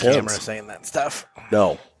to be Pretty on intense. camera saying that stuff.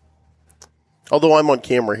 No. Although I'm on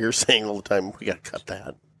camera here saying all the time, we got to cut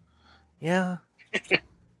that. Yeah.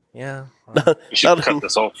 Yeah. We should cut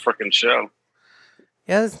this whole freaking show.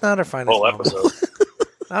 Yeah, it's not our finest Whole moment. episode.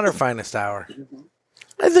 Not our finest hour.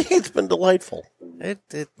 I think it's been delightful. It's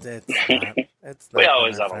not. It's not We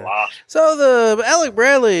always our have a finest. laugh. So the Alec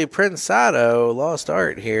Bradley Prensado lost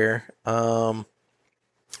art here.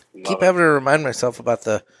 Keep having to remind myself about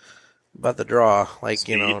the draw, like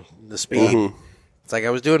Speed. the speed. Mhm. It's like I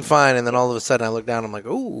was doing fine, and then all of a sudden I look down. I'm like,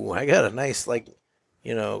 ooh, I got a nice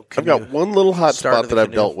I've got one little hot spot that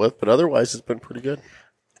I've dealt with, but otherwise it's been pretty good.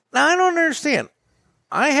 Now I don't understand.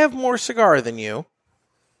 I have more cigar than you,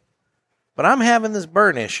 but I'm having this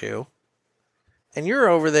burn issue, and you're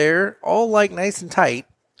over there all like nice and tight.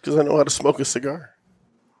 Because I know how to smoke a cigar.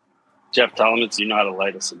 Jeff, tell him you know how to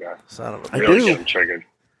light a cigar. Son of a I Really do. get him triggered.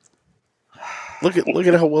 Look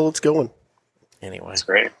at how well it's going. Anyway. That's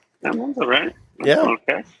great. That one's all right. Yeah.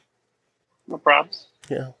 Okay. No problems.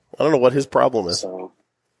 Yeah. I don't know what his problem is. So,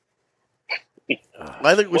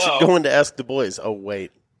 I think we should Well- go in to ask the boys. Oh,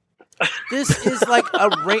 wait. This is like a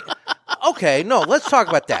Okay, no, let's talk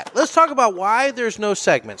about that. Let's talk about why there's no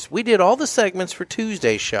segments. We did all the segments for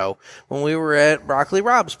Tuesday's show when we were at Broccoli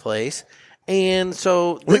Rob's place. And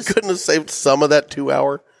so We couldn't have saved some of that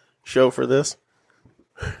 2-hour show for this.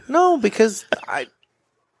 no, because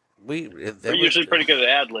we're usually pretty good at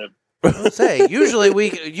ad lib. say usually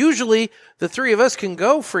the three of us can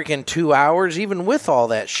go freaking 2 hours even with all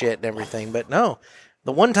that shit and everything, but no.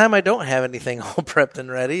 The one time I don't have anything all prepped and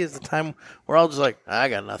ready is the time we're all just like, I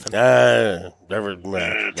got nothing. Today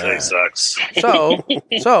sucks.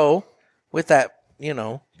 So with that,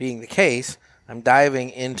 being the case, I'm diving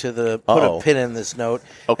into the put a pin in this note.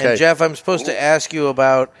 Okay. And Jeff, I'm supposed to ask you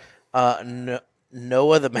about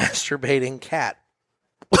Noah the masturbating cat.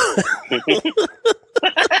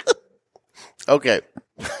 Okay.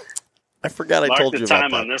 I forgot I Mark told the you about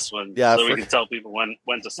time that. on this one, Yeah, so I we forgot- can tell people when to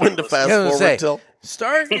When start to listening. fast I was gonna forward say, till.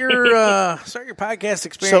 Start your podcast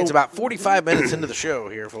experience So- about 45 minutes into the show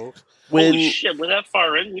here, folks. When Holy shit, we're that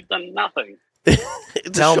far in, we've done nothing. it's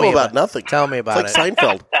Tell a show me about nothing. Tell me It's about like it.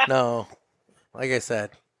 Seinfeld. No, like I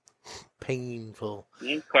said, painful.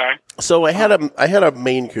 Okay. So I had a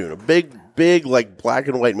Maine Coon, a big like black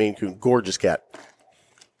and white Maine Coon, gorgeous cat,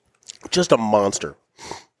 just a monster.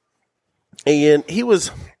 And he was,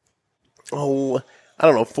 I don't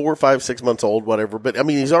know, 4, 5, 6 months old, whatever. But I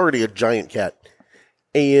mean, he's already a giant cat.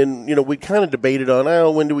 And we kind of debated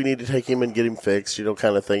on, when do we need to take him and get him fixed,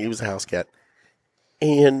 kind of thing. He was a house cat.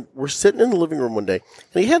 And we're sitting in the living room one day,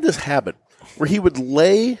 and he had this habit where he would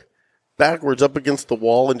lay backwards up against the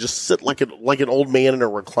wall and just sit like an old man in a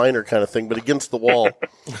recliner kind of thing, but against the wall.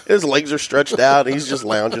 His legs are stretched out, and he's just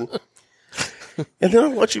lounging. And then I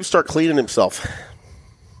watch him start cleaning himself.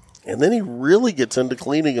 And then he really gets into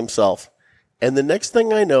cleaning himself. And the next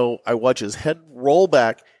thing I know, I watch his head roll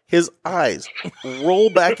back, his eyes roll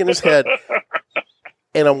back in his head,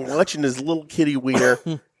 and I'm watching his little kitty wiener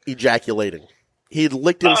ejaculating. He had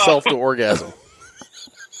licked himself to orgasm.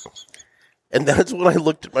 And that's when I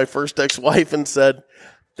looked at my first ex-wife and said,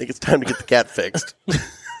 I think it's time to get the cat fixed.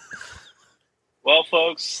 Well,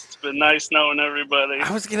 folks, it's been nice knowing everybody.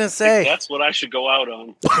 I was gonna say That's what I should go out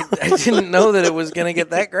on. I didn't know that it was gonna get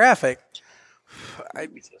that graphic.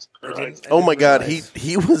 Jesus Christ. Oh my God,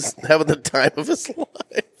 he was having the time of his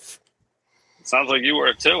life. Sounds like you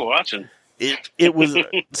were too, watching. It was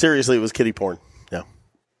seriously, it was kitty porn. Yeah.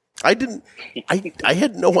 I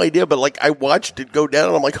had no idea, but like I watched it go down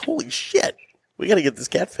and I'm like, holy shit, we got to get this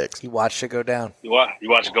cat fixed. You watched it go down. You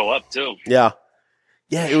watch it go up, too. Yeah.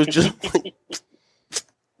 Yeah, it was just like,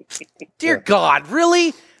 Dear God,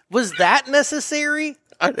 really? Was that necessary?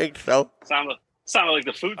 I think so. Sounded like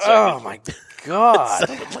the food Oh segment. my God!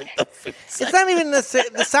 Sounded like the food It's not even the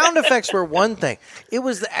sound effects were one thing. It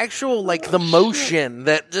was the actual the motion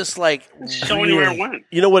that just Showing you where it went.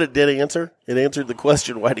 You know what it did answer? It answered the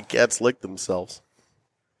question, why do cats lick themselves?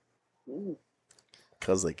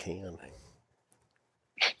 Because they can.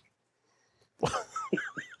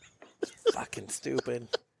 fucking stupid.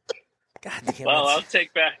 God damn Well, it! I'll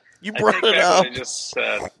take back. You I brought take it back up. what I just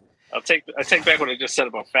said. I take back what I just said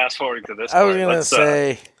about fast forwarding to this. I was part. gonna Let's,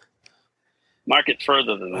 say, mark it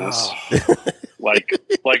further than this. oh,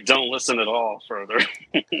 Like don't listen at all further.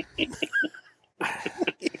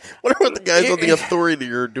 Wonder what the guys on the authority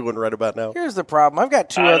are doing right about now. here's the problem. I've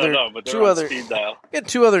got I don't know, but they're on speed dial. got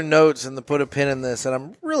two other notes and to put a pin in this, and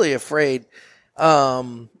I'm really afraid.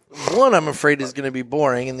 One I'm afraid is going to be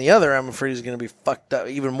boring, and the other I'm afraid is going to be fucked up,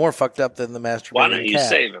 even more fucked up than the masturbating Why don't you cat.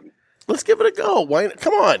 save him? Let's give it a go. Why?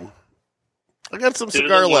 Come on. I got some Do the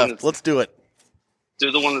cigar one left. that's- Let's do it.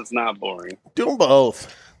 Do the one that's not boring. Do them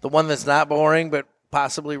both. The one that's not boring, but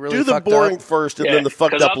possibly really Do the fucked boring up. first and Yeah, then the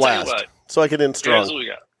fucked 'cause I'll up tell you last. what. So I can end strong. Here's what we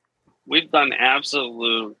got. we've done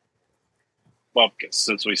absolute bupkis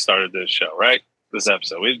since we started this show, right? This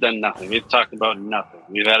episode. We've done nothing. We've talked about nothing.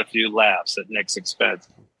 We've had a few laughs at Nick's expense.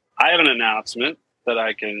 I have an announcement that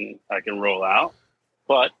I can roll out,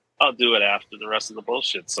 but I'll do it after the rest of the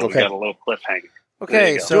bullshit. So we got a little cliffhanger.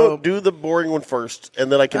 Okay, so do the boring one first,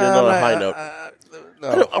 and then I can end on a high note.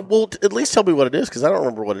 No. Well, at least tell me what it is, because I don't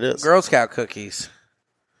remember what it is. Girl Scout cookies.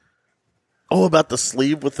 Oh, about the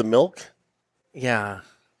sleeve with the milk? Yeah.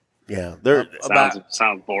 Yeah.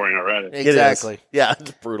 Sounds boring already. Exactly. Yeah,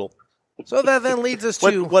 it's brutal. So that then leads us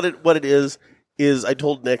to... What it is I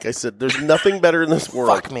told Nick, I said, there's nothing better in this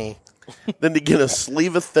world Fuck me. than to get a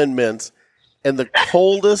sleeve of Thin Mints and the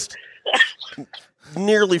coldest,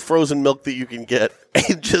 nearly frozen milk that you can get,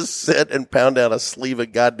 and just sit and pound out a sleeve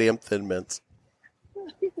of goddamn Thin Mints.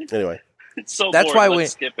 Anyway. It's so that's boring. why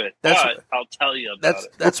Let's skip it. But I'll tell you about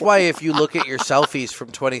it. That's why if you look at your selfies from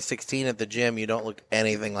 2016 at the gym, you don't look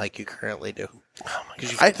anything like you currently do.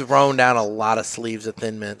 Because you've thrown down a lot of sleeves of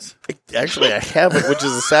Thin Mints. Actually, I haven't, which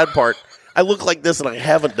is the sad part. I look like this, and I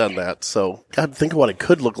haven't done that. So, God, think of what it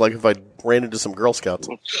could look like if I ran into some Girl Scouts.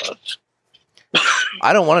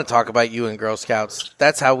 I don't want to talk about you and Girl Scouts.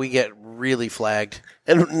 That's how we get really flagged.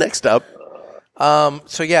 And next up. So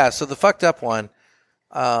the fucked up one.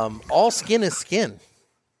 All skin is skin.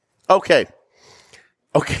 Okay,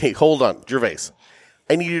 hold on, Gervais.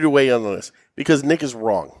 I need you to weigh in on this because Nick is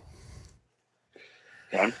wrong.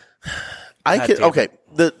 Okay.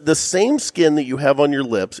 The same skin that you have on your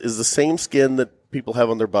lips is the same skin that people have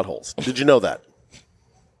on their buttholes. Did you know that?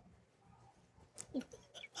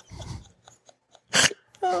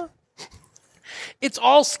 It's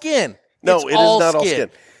all skin. No, it's it is not all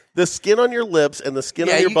skin. The skin on your lips and the skin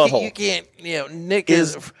on your butthole. You can't, Nick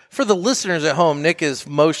is, for the listeners at home, Nick is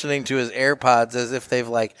motioning to his AirPods as if they've,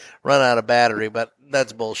 run out of battery, but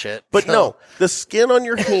that's bullshit. But no, the skin on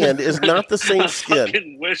your hand is not the same skin. I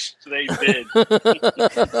fucking wish they did.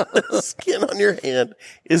 The skin on your hand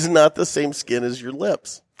is not the same skin as your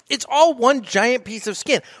lips. It's all one giant piece of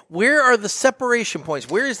skin. Where are the separation points?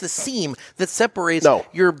 Where is the seam that separates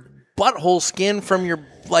your butthole skin from your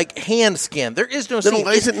hand skin? There is no seam.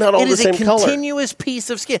 Why is it not all the same color? It is a continuous piece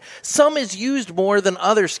of skin. Some is used more than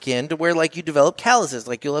other skin to where you develop calluses.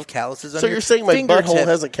 You'll have calluses on your fingertip. So you're saying my butthole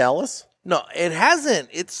has a callus? No, it hasn't.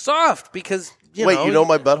 It's soft because you know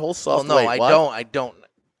my butthole's soft. Well, no, I don't.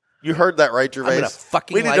 You heard that right, Gervais? I'm gonna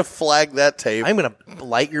fucking we need to flag that tape. I'm gonna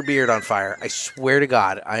light your beard on fire. I swear to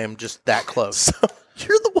God, I am just that close. So,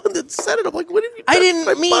 you're the one that said it. I'm like, what have you done? I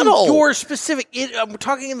didn't mean butthole? your specific. I'm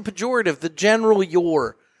talking in the pejorative, the general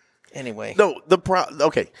your. Anyway. No,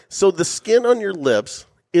 okay. So the skin on your lips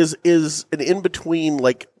is an in-between,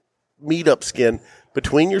 meet-up skin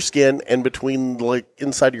between your skin and between,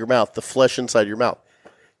 inside of your mouth, the flesh inside your mouth.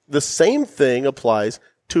 The same thing applies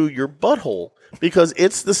to your butthole because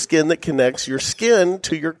it's the skin that connects your skin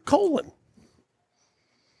to your colon.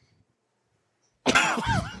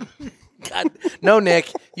 God, no, Nick,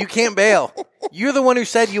 you can't bail. You're the one who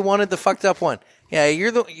said you wanted the fucked up one. Yeah,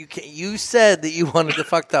 you said that you wanted the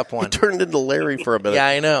fucked up one. You turned into Larry for a minute. Yeah,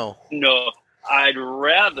 I know. No, I'd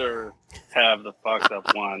rather have the fucked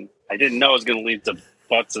up one. I didn't know it was going to lead to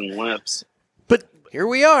butts and lips. But here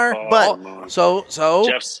we are. So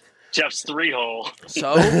Jeff's 3-hole.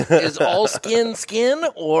 So is all skin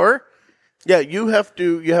or? Yeah, you have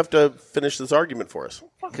to finish this argument for us.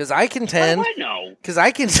 Because I contend. How do I know? Because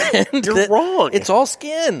I contend you're wrong. It's all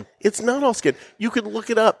skin. It's not all skin. You can look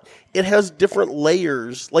it up. It has different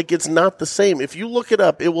layers. It's not the same. If you look it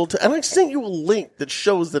up, it will. And I sent you a link that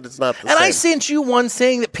shows that it's not the same. And I sent you one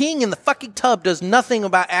saying that peeing in the fucking tub does nothing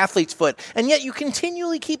about athlete's foot, and yet you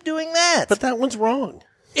continually keep doing that. But that one's wrong.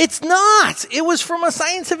 It's not. It was from a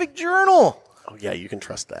scientific journal. Oh yeah, you can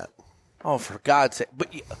trust that. Oh, for God's sake!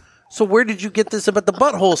 But so where did you get this about the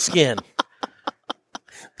butthole skin?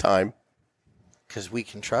 Time. Because we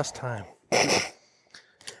can trust time.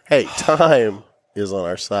 Hey, time is on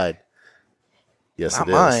our side. Yes, not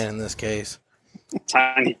it is. Not mine in this case.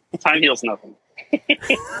 Time heals nothing.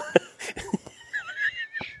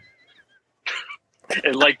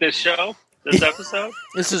 And like this show, this episode,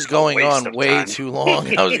 this is going on way too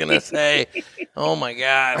long. I was going to say, oh my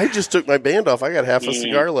God. I just took my band off. I got half a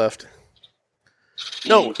cigar left.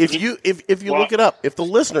 No, if you look it up, if the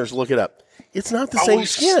listeners look it up, it's not the same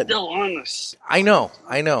skin. Still on this. I know.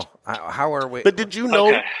 How are we? But did you know?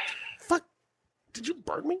 Okay. Fuck! Did you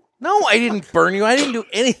burn me? No, I didn't burn you. I didn't do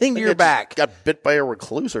anything to your back. Got bit by a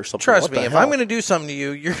recluse or something. Trust me, if I'm going to do something to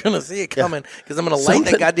you, you're going to see it coming because I'm going to light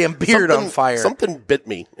that goddamn beard on fire. Something bit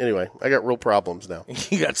me. Anyway, I got real problems now.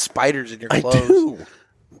 You got spiders in your clothes.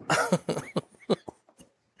 I do.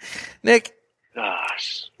 Nick.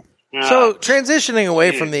 Gosh. All transitioning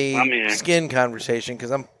away from I the mean, skin conversation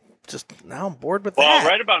because I'm bored with well, that.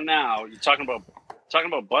 right about now, you're talking about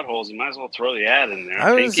buttholes. You might as well throw the ad in there.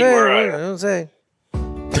 I was going to say.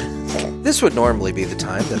 This would normally be the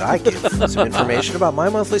time that I give some information about My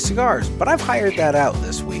Monthly Cigars, but I've hired that out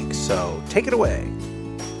this week, so take it away.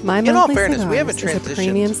 My In all Monthly fairness, Cigars we haven't is a transitioned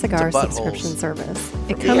premium cigar to buttholes. subscription service.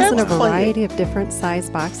 It Yeah, comes in a it's plenty. variety of different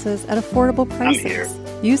size boxes at affordable here. prices.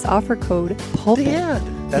 Use offer code PULPIT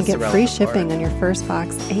and That's get the free relevant shipping part. on your first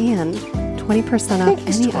box and 20% off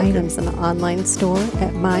any items in the online store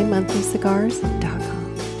at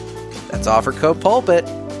mymonthlycigars.com. That's offer code Pulpit.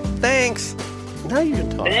 Thanks. Now you can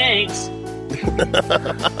talk. Thanks.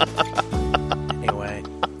 Anyway.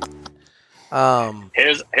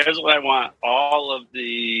 Here's what I want all of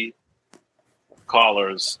the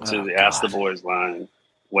callers to the Ask the Boys line.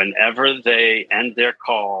 Whenever they end their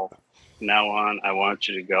call, from now on, I want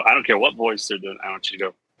you to go. I don't care what voice they're doing. I want you to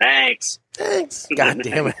go, thanks. Thanks. God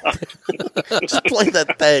damn it. Just play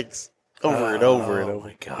that thanks over and over and Oh, over.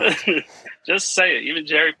 my God. Just say it. Even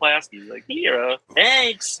Jerry Plasky's like, here,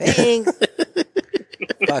 thanks. Thanks.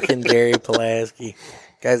 Fucking Jerry Pulaski.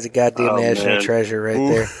 Guy's a goddamn national man. treasure right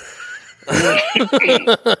there.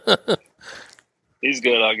 He's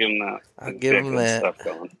good. I'll give him that. I'll give him Good that. Stuff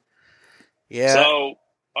going. Yeah. So,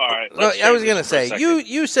 all right. No, I was gonna say you.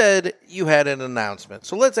 you said you had an announcement,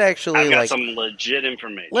 so let's actually I've got some legit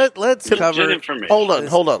information. let's legit cover information. Hold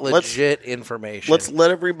on. legit information. Let's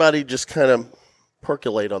let everybody just kind of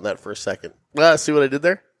percolate on that for a second. See what I did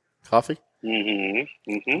there? Coffee?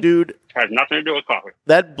 Dude, Has nothing to do with coffee.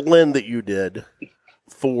 that blend that you did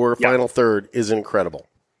for Yeah. Final Third is incredible.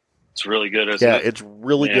 It's really good, isn't Yeah, it? it's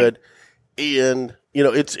really Yeah. good. And,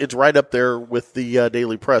 it's right up there with the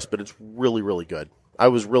Daily Press, but it's really, really good. I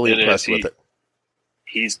was really It impressed is. with it.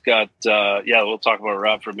 He's got, we'll talk about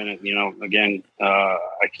Rob for a minute. Again, I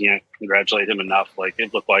can't congratulate him enough. Like,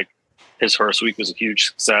 it looked like his first week was a huge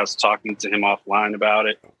success. Talking to him offline about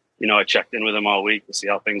it. I checked in with him all week to see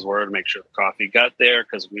how things were, to make sure the coffee got there,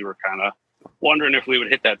 because we were kind of wondering if we would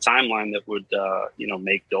hit that timeline that would,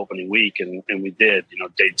 make the opening week. And we did.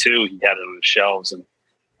 Day 2, he had it on the shelves, and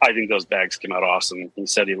I think those bags came out awesome. He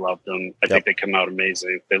said he loved them. I think they come out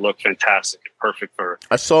amazing. They look fantastic and perfect for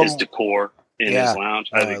his decor in his lounge.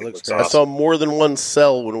 I think it looks awesome. I saw more than one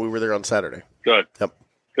sell when we were there on Saturday. Good. Yep.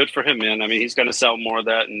 Good for him, man. I mean, he's going to sell more of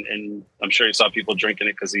that, and I'm sure you saw people drinking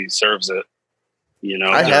it because he serves it.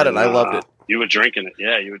 I had it. I loved it. You were drinking it.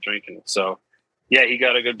 Yeah, you were drinking it. So, yeah, he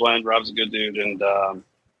got a good blend. Rob's a good dude, and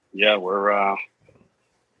we're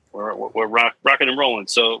rocking and rolling.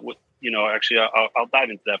 So, actually, I'll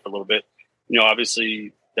dive into that for a little bit.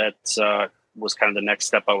 Obviously, that was kind of the next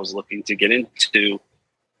step I was looking to get into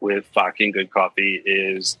with Fucking Good Coffee,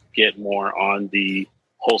 is get more on the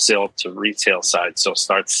wholesale to retail side. So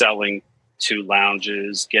start selling to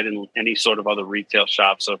lounges, get in any sort of other retail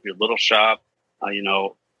shop. So if you're a little shop,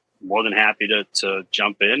 more than happy to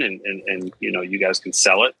jump in and you guys can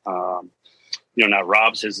sell it. Not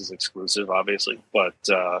Rob's, his is exclusive, obviously, but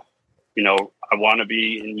I want to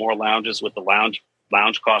be in more lounges with the lounge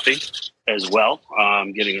coffee as well.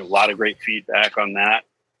 Getting a lot of great feedback on that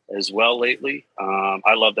as well lately.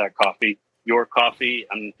 I love that coffee. Your coffee,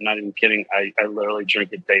 I'm not even kidding. I literally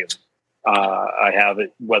drink it daily. I have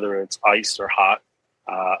it, whether it's iced or hot.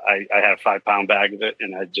 I have a 5-pound bag of it,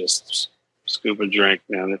 and I just scoop and drink,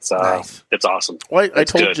 man. It's Nice. It's awesome. Well, I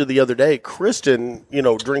told good. you the other day, Kristen,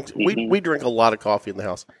 drinks. We drink a lot of coffee in the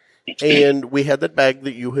house, and we had that bag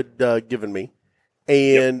that you had given me,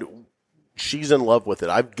 and she's in love with it.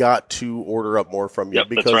 I've got to order up more from you. Yep,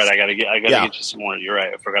 because that's right. I gotta get you some more. You're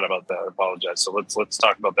right. I forgot about that. I apologize. So let's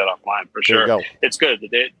talk about that offline for There you sure. go. It's good.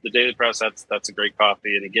 The Daily Press, that's a great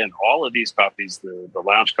coffee. And again, all of these coffees, the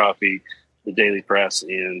lounge coffee, the Daily Press,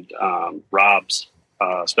 and Rob's,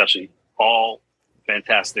 especially, all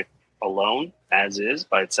fantastic alone as is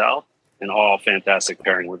by itself, and all fantastic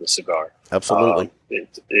pairing with a cigar. Absolutely.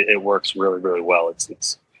 It works really, really well.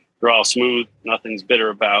 It's they're all smooth. Nothing's bitter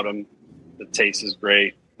about them. The taste is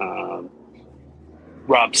great. Rob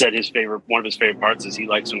said one of his favorite parts is he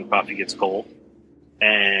likes when the coffee gets cold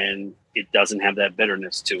and it doesn't have that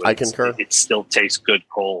bitterness to it. I concur. It still tastes good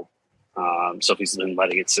cold. So if he's been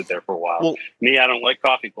letting it sit there for a while. Well, me, I don't like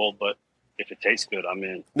coffee cold, but if it tastes good, I'm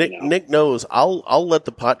in. Nick knows I'll let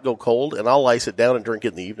the pot go cold and I'll ice it down and drink it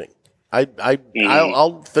in the evening.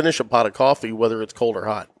 I'll finish a pot of coffee whether it's cold or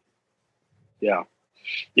hot. Yeah.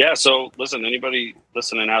 Yeah. So listen, anybody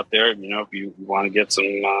listening out there, if you want to get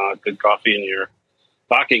some good coffee in your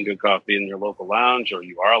fucking good coffee in your local lounge, or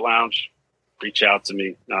you are a lounge, reach out to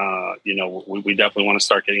me. We definitely want to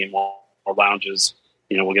start getting in more lounges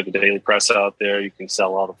we'll get the daily press out there. You can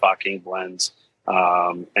sell all the Fa-King blends,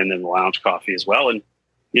 and then the lounge coffee as well. And,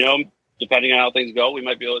 depending on how things go, we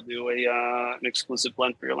might be able to do an exclusive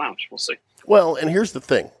blend for your lounge. We'll see. Well, and here's the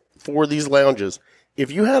thing. For these lounges,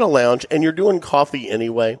 if you had a lounge and you're doing coffee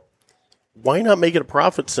anyway, why not make it a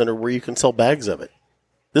profit center where you can sell bags of it?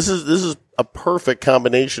 This is a perfect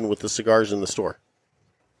combination with the cigars in the store.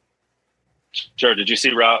 Sure. Did you see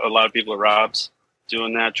a lot of people at Rob's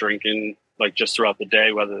doing that, drinking like just throughout the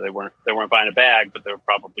day, whether they weren't buying a bag, but they were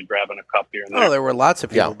probably grabbing a cup here and there? Oh, there were lots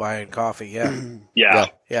of people buying coffee. Yeah.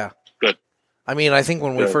 Yeah. Good. I mean, I think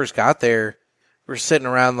when we first got there, we're sitting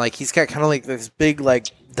around, like, he's got kind of like this big, like,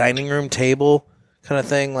 dining room table kind of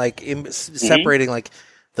thing, like separating like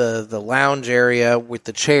the lounge area with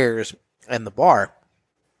the chairs and the bar,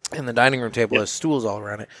 and the dining room table has stools all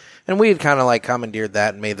around it. And we had kind of like commandeered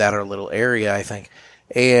that and made that our little area, I think.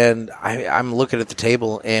 And I'm looking at the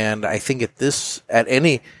table, and I think it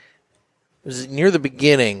was near the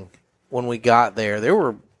beginning when we got there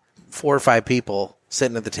were 4 or 5 people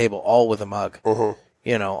sitting at the table, all with a mug,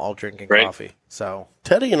 all drinking coffee. So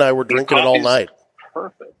Teddy and I were drinking it all night.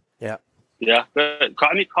 Perfect. Yeah. Yeah.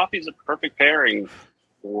 I mean, coffee is a perfect pairing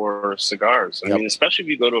for cigars. I mean, especially if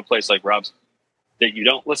you go to a place like Rob's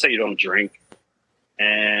that let's say you don't drink,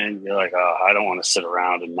 and you're like, oh, I don't want to sit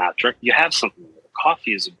around and not drink. You have something.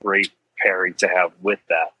 Coffee is a great pairing to have with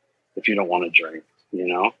that if you don't want to drink,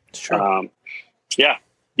 It's true. Yeah.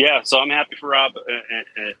 So I'm happy for Rob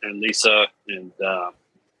and Lisa, and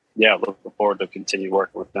looking forward to continue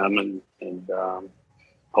working with them and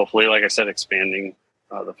hopefully, like I said, expanding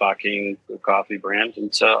the Fa-King coffee brand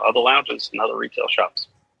into other lounges and other retail shops.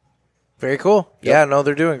 Very cool. Yep. Yeah, no,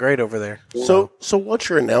 they're doing great over there. So what's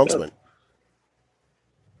your announcement?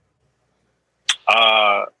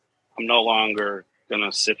 I'm no longer going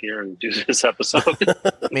to sit here and do this episode.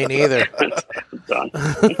 Me neither. I'm done.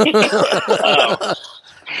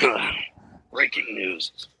 Breaking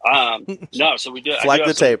news. No, so we do. Flag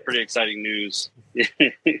the tape. Pretty exciting news.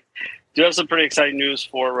 Do have some pretty exciting news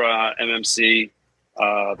for MMC,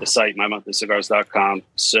 the site, mymonthlycigars.com.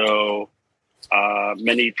 So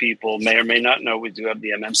many people may or may not know we do have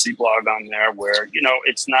the MMC blog on there where,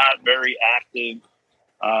 it's not very active.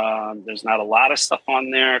 There's not a lot of stuff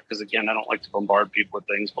on there because, again, I don't like to bombard people with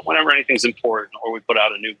things. But whenever anything's important or we put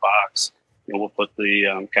out a new box, we'll put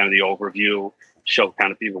the kind of the overview, show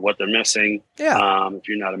kind of people what they're missing. Yeah. If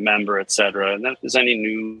you're not a member, et cetera. And then if there's any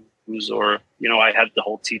news or, I had the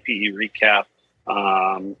whole TPE recap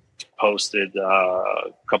posted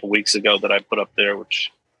a couple weeks ago that I put up there,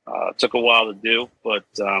 which took a while to do. But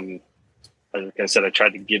like I said, I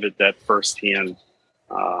tried to give it that firsthand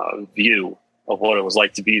view of what it was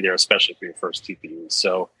like to be there, especially for your first TPE.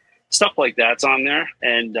 So stuff like that's on there.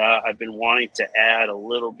 And I've been wanting to add a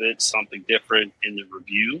little bit something different in the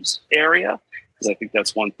reviews area, because I think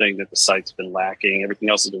that's one thing that the site's been lacking. Everything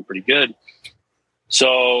else has been pretty good.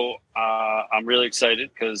 So I'm really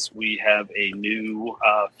excited because we have a new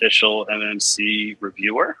official MMC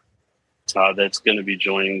reviewer that's going to be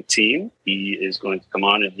joining the team. He is going to come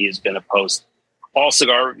on and he is going to post all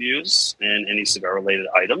cigar reviews and any cigar-related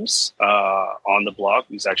items on the blog.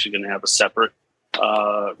 He's actually going to have a separate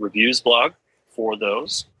reviews blog for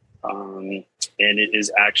those. And it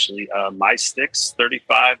is actually My Sticks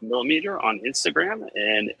 35 millimeter on Instagram,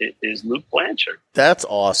 and it is Luke Blanchard. That's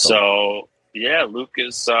awesome. So, yeah, Luke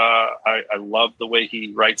is, I love the way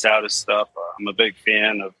he writes out his stuff. I'm a big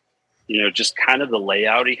fan of, just kind of the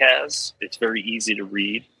layout he has. It's very easy to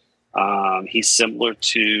read. He's similar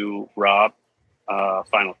to Rob,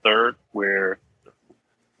 Final Third, where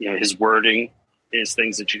his wording is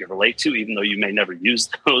things that you can relate to, even though you may never use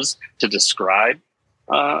those to describe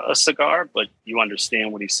a cigar, but you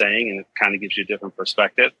understand what he's saying, and it kind of gives you a different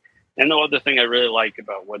perspective. And the other thing I really like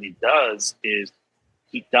about what he does is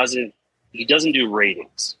he doesn't do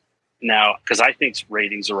ratings now, because I think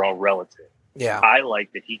ratings are all relative. Yeah, I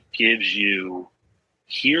like that he gives you,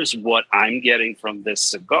 here's what I'm getting from this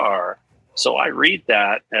cigar. So I read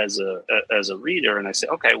that as a reader, and I say,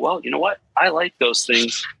 okay, well, you know what? I like those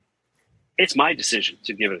things. It's my decision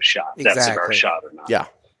to give it a shot. Exactly. That cigar shot or not. Yeah.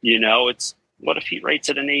 It's what if he rates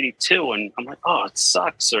it an 82, and I'm like, oh, it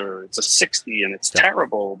sucks, or it's a 60 and it's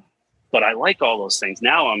terrible, but I like all those things.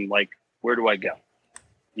 Now I'm like, where do I go?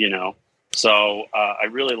 So I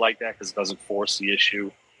really like that because it doesn't force the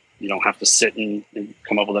issue. You don't have to sit and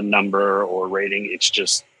come up with a number or rating. It's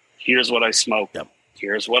just, here's what I smoked. Yep.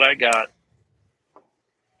 Here's what I got.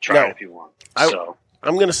 Try it if you want.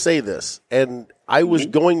 I'm going to say this, and I was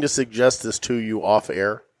going to suggest this to you off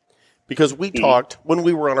air because we talked when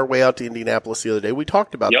we were on our way out to Indianapolis the other day. We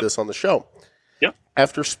talked about this on the show. Yep.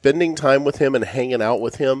 After spending time with him and hanging out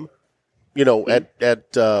with him,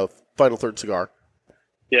 at Final Third Cigar.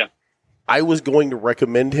 Yeah. I was going to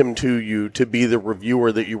recommend him to you to be the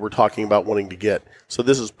reviewer that you were talking about wanting to get. So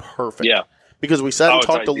this is perfect. Yeah. Because we sat and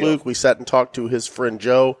talked to ideal. Luke, we sat and talked to his friend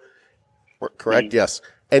Joe. Correct? Yes.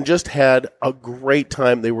 And just had a great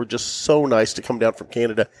time. They were just so nice to come down from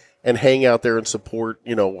Canada and hang out there and support,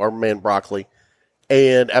 our man Broccoli.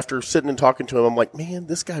 And after sitting and talking to him, I'm like, man,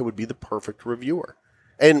 this guy would be the perfect reviewer.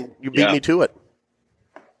 And you beat me to it.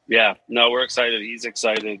 Yeah. No, we're excited. He's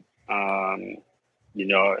excited. I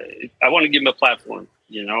want to give him a platform.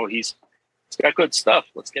 He's got good stuff.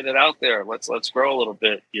 Let's get it out there. Let's grow a little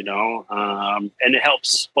bit, and it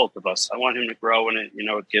helps both of us. I want him to grow, and it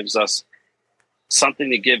gives us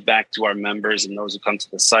something to give back to our members and those who come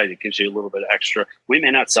to the site. It gives you a little bit extra. We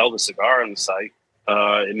may not sell the cigar on the site.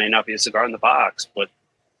 It may not be a cigar in the box, but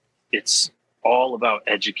it's all about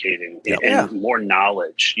educating and more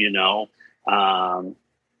knowledge, we're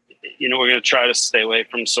going to try to stay away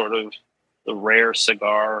from sort of the rare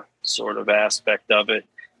cigar sort of aspect of it.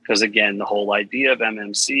 Because again, the whole idea of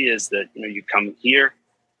MMC is that, you come here,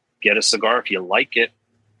 get a cigar. If you like it,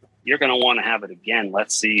 you're going to want to have it again.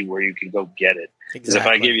 Let's see where you can go get it. Because if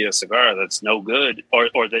I give you a cigar that's no good or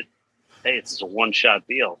that, hey, it's a one-shot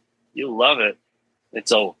deal, you love it,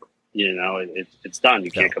 it's over. It's done.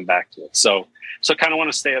 You can't come back to it. So I kind of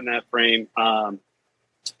want to stay in that frame. And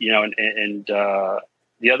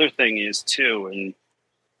the other thing is too, and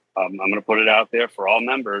I'm going to put it out there for all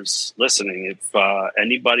members listening. If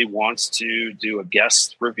anybody wants to do a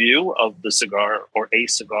guest review of the cigar or a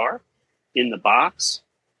cigar in the box,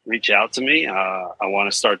 reach out to me. I want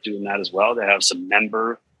to start doing that as well. They have some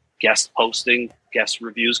member guest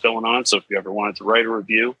reviews going on. So if you ever wanted to write a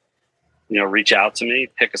review, reach out to me,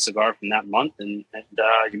 pick a cigar from that month, and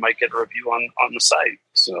you might get a review on the site.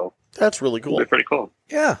 So that's really cool. It'll be pretty cool.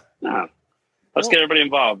 Yeah. Let's get everybody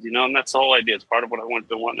involved, and that's the whole idea. It's part of what I've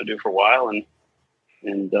been wanting to do for a while. And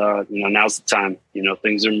now's the time,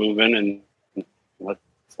 things are moving, and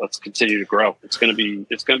let's continue to grow. It's going to be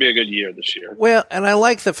a good year this year. Well, and I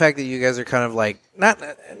like the fact that you guys are kind of like not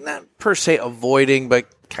per se avoiding, but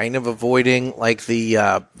kind of avoiding like the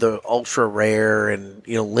ultra rare and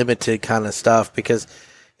limited kind of stuff because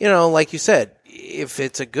like you said, if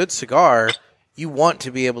it's a good cigar, you want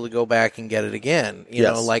to be able to go back and get it again. You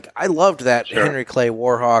know, like I loved that Henry Clay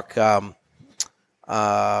Warhawk.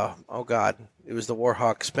 It was the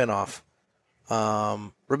Warhawk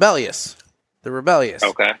spinoff. Rebellious. The Rebellious.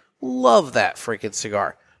 Okay. Love that freaking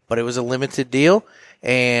cigar. But it was a limited deal,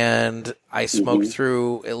 and I smoked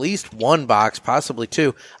through at least one box, possibly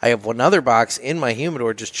two. I have one other box in my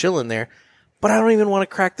humidor just chilling there, but I don't even want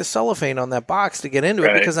to crack the cellophane on that box to get into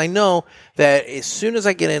it because I know that as soon as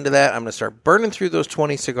I get into that, I'm going to start burning through those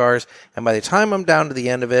 20 cigars, and by the time I'm down to the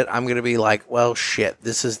end of it, I'm going to be like, well, shit,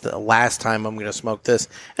 this is the last time I'm going to smoke this,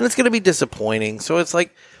 and it's going to be disappointing. So it's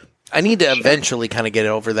like, I need to eventually kind of get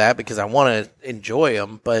over that because I want to enjoy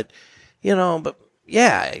them. But, the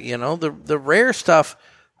rare stuff,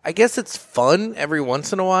 I guess it's fun every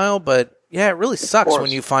once in a while. But, yeah, it really sucks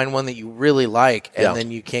when you find one that you really like and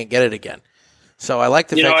then you can't get it again. So I like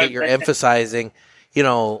the fact that you're emphasizing,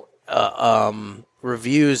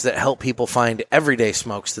 reviews that help people find everyday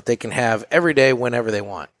smokes that they can have every day whenever they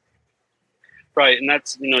want. Right. And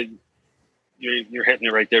that's, You're hitting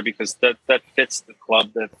it right there because that fits the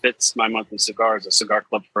club, that fits my monthly cigars, a cigar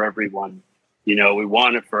club for everyone. We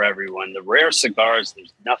want it for everyone. The rare cigars,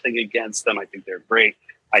 there's nothing against them. I think they're great.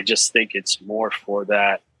 I just think it's more for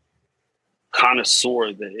that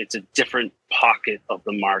connoisseur. That it's a different pocket of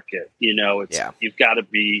the market. You've got to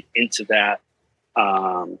be into that,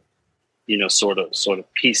 sort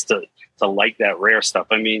of piece to like that rare stuff.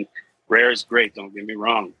 I mean, rare is great. Don't get me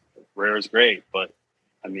wrong. Rare is great, but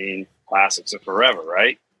I mean, classics are forever,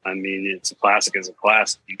 right? I mean, it's a classic as a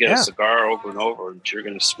classic. You get a cigar over and over, and you're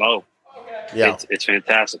going to smoke. Yeah, it's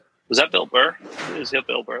fantastic. Was that Bill Burr? Is that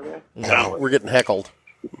Bill Burr there? No, we're getting heckled.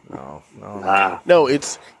 No. No,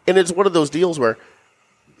 it's one of those deals where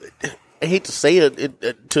I hate to say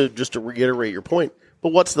it to reiterate your point,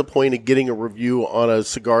 but what's the point of getting a review on a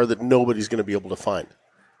cigar that nobody's going to be able to find?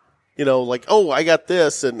 Like, oh, I got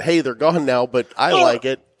this, and hey, they're gone now, but I like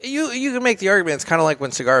it. You can make the argument. It's kind of like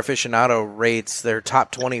when Cigar Aficionado rates their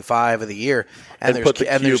top 25 of the year, and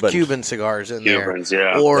there's Cuban cigars in there,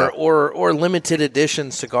 or limited edition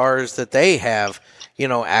cigars that they have,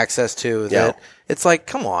 access to. That It's like,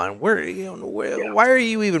 come on, why are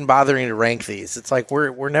you even bothering to rank these? It's like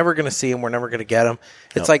we're never going to see them, we're never going to get them.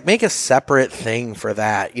 It's like make a separate thing for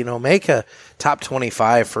that. Make a top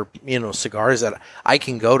 25 for cigars that I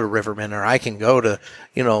can go to Riverman or I can go to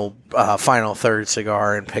Final Third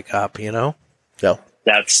Cigar and pick up. Yeah,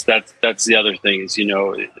 that's the other thing is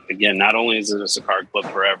again, not only is it a cigar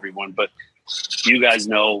club for everyone, but you guys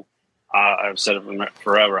know I've said it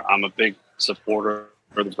forever. I'm a big supporter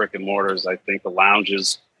for the brick and mortars. I think the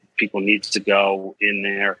lounges, people need to go in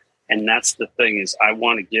there. And that's the thing is I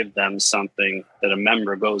want to give them something that a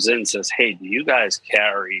member goes in and says, hey, do you guys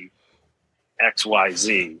carry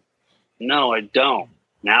XYZ? No, I don't.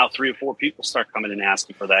 Now 3 or 4 people start coming and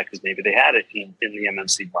asking for that because maybe they had it in the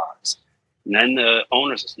MMC box. And then the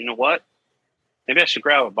owner says, you know what? Maybe I should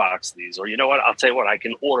grab a box of these. Or you know what? I'll tell you what, I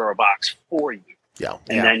can order a box for you. Yeah.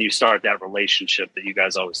 And then you start that relationship that you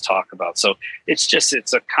guys always talk about. So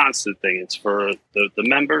it's a constant thing. It's for the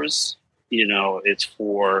members, it's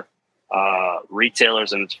for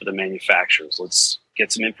retailers, and it's for the manufacturers. Let's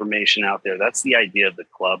get some information out there. That's the idea of the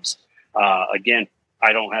clubs. Again,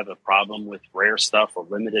 I don't have a problem with rare stuff or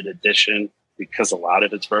limited edition because a lot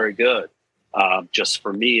of it's very good. Just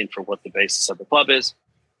for me and for what the basis of the club is,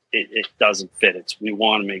 it doesn't fit. We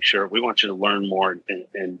want to make sure, we want you to learn more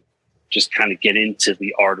and just kind of get into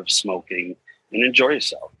the art of smoking and enjoy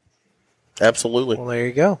yourself. Absolutely. Well, there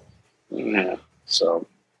you go. Yeah. So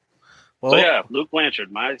Well, yeah, Luke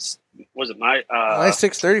Blanchard, my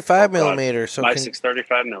 635 millimeter. So my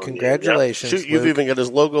 635 millimeter. congratulations. Shoot, you've Luke. even got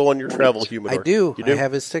his logo on your travel humidor. I do. You do? I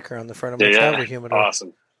have his sticker on the front of my travel humidor.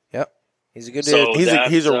 Awesome. Yep. He's a good So dude.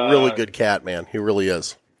 He's a really good cat, man. He really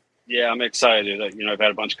is. Yeah, I'm excited. I've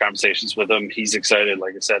had a bunch of conversations with him. He's excited,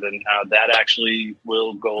 like I said, and that actually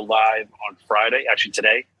will go live on Friday. Actually,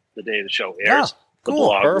 today, the day the show airs. cool. The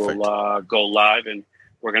blog Perfect. will go live, and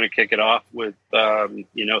we're going to kick it off with 3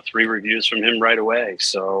 reviews from him right away.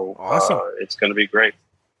 So Awesome. It's going to be great.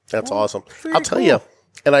 That's awesome. very I'll tell cool. you,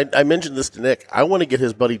 and I mentioned this to Nick, I want to get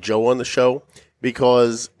his buddy Joe on the show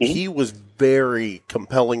because he was very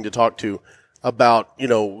compelling to talk to about,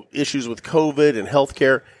 issues with COVID and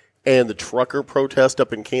healthcare and the trucker protest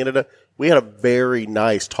up in Canada. We had a very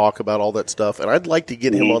nice talk about all that stuff, and I'd like to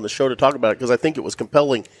get him on the show to talk about it because I think it was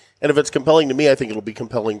compelling. And if it's compelling to me, I think it'll be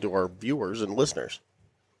compelling to our viewers and listeners.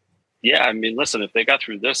 Yeah, I mean, listen, if they got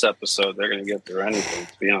through this episode, they're going to get through anything,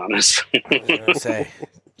 to be honest. I was gonna say,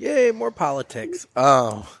 yay, more politics.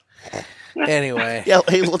 Oh, anyway. Yeah,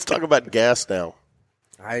 hey, let's talk about gas now.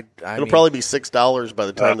 It'll probably be $6 by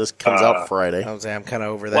the time this comes out Friday. I was saying, I'm kind of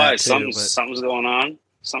over that Why? too. Something's going on?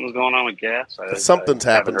 Something's going on with gas? Something's I haven't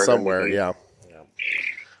happened heard somewhere, anything. yeah.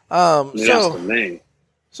 That's the name.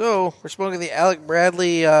 So we're smoking the Alec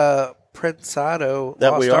Bradley Prensado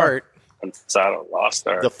That Lost we are. Art. It's out of Lost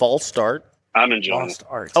Start. The false start. I'm enjoying Lost it.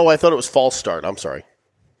 Art. Oh, I thought it was false start. I'm sorry.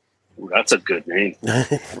 Ooh, that's a good name.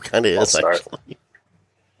 It kind of False is, start. actually.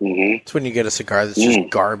 Mm-hmm. It's when you get a cigar that's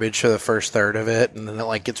just garbage for the first third of it, and then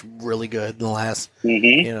it gets really good in the last.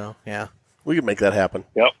 Mm-hmm. Yeah. We could make that happen.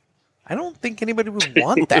 Yep. I don't think anybody would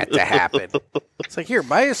want that to happen. It's like, here,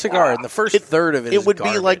 buy a cigar, and the first third of it is It would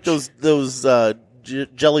garbage. be like those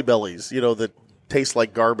Jelly Bellies, that taste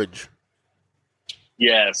like garbage.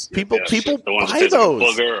 Yes. People The ones buy that taste like a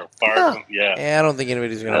those. booger or fart. Yeah. Yeah, I don't think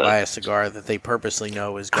anybody's going to buy a cigar that they purposely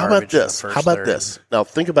know is How garbage. about this? In the first How about third. this? Now,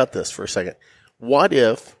 think about this for a second. What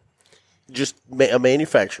if just a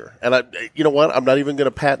manufacturer, and you know what? I'm not even going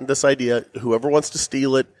to patent this idea. Whoever wants to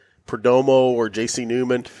steal it, Perdomo or J.C.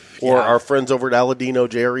 Newman or our friends over at Aladino,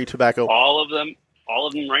 JRE Tobacco. All of them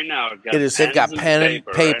right now have got They've got pen and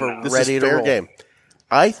paper right now. This ready is to fair roll. game.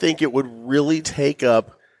 I think it would really take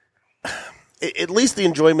up at least the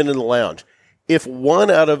enjoyment in the lounge. If one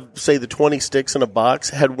out of, say, the 20 sticks in a box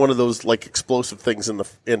had one of those like explosive things in the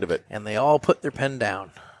end of it. And they all put their pen down.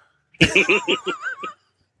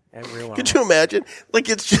 Everyone. Could you imagine? Like,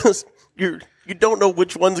 it's just, you don't know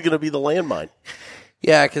which one's going to be the landmine.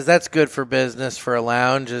 Yeah, because that's good for business for a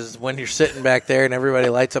lounge is when you're sitting back there and everybody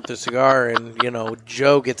lights up their cigar and,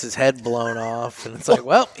 Joe gets his head blown off. And it's like,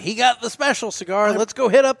 well, he got the special cigar. Let's go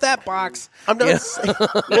hit up that box. I'm not saying,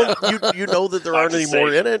 well, you know that there aren't any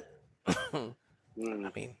more in it. I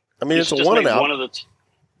mean, It's a just one and make out.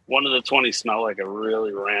 one of the 20 smell like a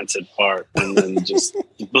really rancid fart, and then just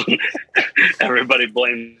everybody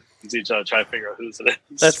blames each other, try to figure out whose it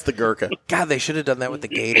is. That's the Gurkha. God, they should have done that with the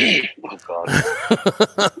Gator. Oh,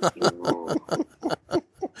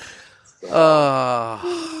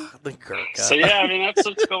 God. the Gurkha. So yeah, I mean that's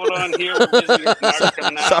what's going on here. We're busy with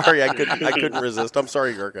Gurkha now. Sorry, I couldn't resist. I'm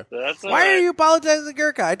sorry, Gurkha. That's all Why right. are you apologizing to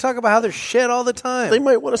Gurkha? I talk about how they're shit all the time. They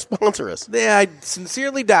might want to sponsor us. Yeah, I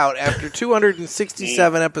sincerely doubt after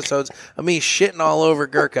 267 episodes of me shitting all over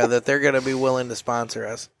Gurkha that they're going to be willing to sponsor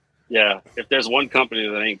us. Yeah, if there's one company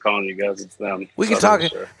that ain't calling you guys, it's them. We could So talk. I'm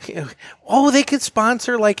sure. Oh, they could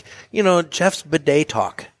sponsor Jeff's bidet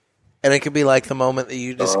talk, and it could be like the moment that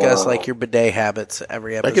you discuss like your bidet habits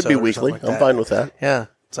every episode. That could be or weekly. something like I'm that. fine with that. Yeah,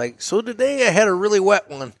 it's like so today I had a really wet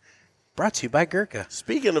one. Brought to you by Gurkha.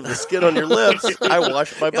 Speaking of the skin on your lips, I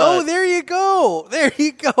washed my butt. Oh, there you go. There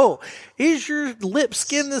you go. Is your lip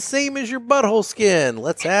skin the same as your butthole skin?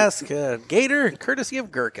 Let's ask Gator, courtesy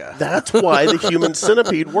of Gurkha. That's why the human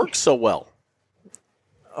centipede works so well.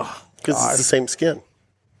 Oh, Because it's the same skin.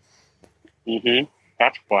 Mm-hmm.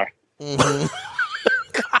 That's why.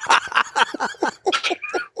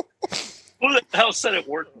 Who the hell said it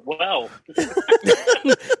worked well?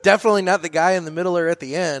 Definitely not the guy in the middle or at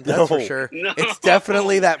the end. That's for No. sure. No. It's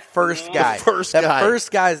definitely that first guy. The first that guy.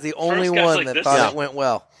 first guy is the only First guy's one like that this. thought Yeah. it went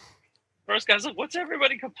well. First guy's like, what's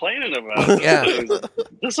everybody complaining about? Yeah.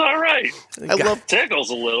 It's all right. I love Tickles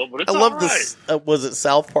a little, but it's I all love right. this. Was it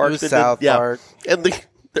South Park? It was that South did, Park. Yeah. And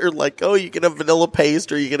they're like, oh, you can have vanilla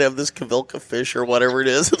paste or you can have this Kavilka fish or whatever it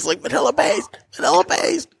is. It's like vanilla paste.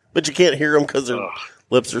 But you can't hear them because their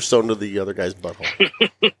lips are sewn to the other guy's butthole.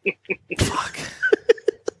 Fuck.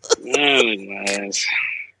 Anyways.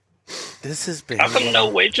 This has been. How come no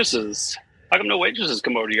waitresses? How come no waitresses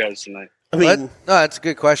come over to you guys tonight? I What? mean, No, that's a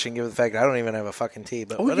good question, given the fact I don't even have a fucking tea.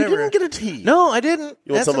 But oh, you whatever. didn't get a tea. No, I didn't.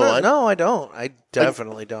 You want That's some of mine? No, I don't. I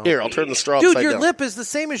definitely don't. Here, I'll turn the straw Dude, upside your down. lip is the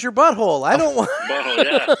same as your butthole. I don't want. Well,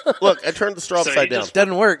 yeah. Look, I turned the straw So upside you down. just-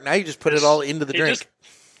 Doesn't work. Now you just put it all into the He drink. just-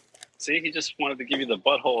 See, he just wanted to give you the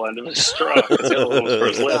butthole end of his straw. The other one was for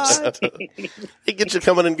his lips. It gets you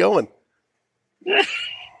coming and going. Hey,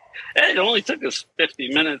 it only took us 50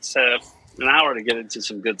 minutes, an hour to get into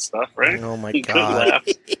some good stuff, right? Oh my Good god! laugh.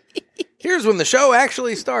 Here's when the show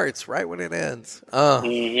actually starts, right when it ends.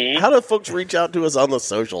 Mhm. How do folks reach out to us on the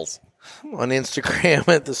socials? On Instagram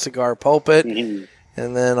at the Cigar Pulpit, Mhm.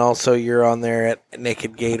 and then also you're on there at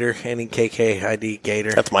Naked Gator, NEKKID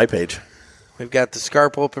Gator. That's my page. We've got the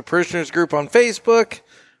Cigar Pulpit Parishioners group on Facebook,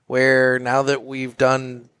 where now that we've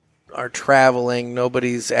done our traveling,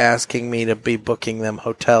 nobody's asking me to be booking them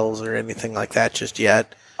hotels or anything like that just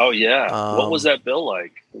yet. Oh, yeah. What was Um, that bill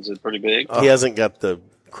like? Was it pretty big? He hasn't got the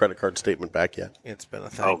credit card statement back yet. It's been a Oh,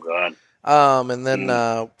 thing. God. And then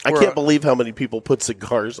I can't believe how many people put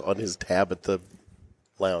cigars on his tab at the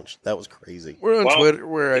lounge. That was crazy. we're on Well, Twitter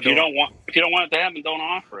where If you don't want it to happen, don't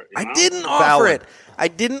offer it. You know? I didn't offer Valid. it. I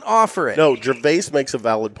didn't offer it. No, Gervais makes a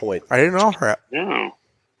valid point. I didn't offer it. No.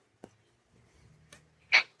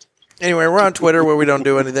 Anyway, we're on Twitter where we don't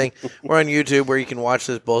do anything. We're on YouTube where you can watch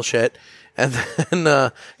this bullshit. And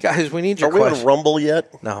then, guys, we need your Are we on questions. Rumble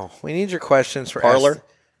yet? No, we need your questions for Parlor?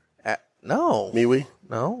 no, MeWe?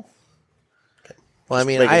 no. Well, I Just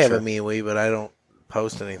mean, making I have sure. a MeWe, but I don't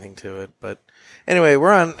post anything to it. But anyway,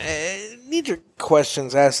 we're on. Need your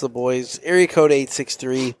questions. Ask the boys. Area code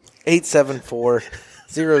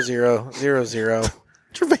 863-874-0000.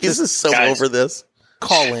 Gervais is so Guys. over this.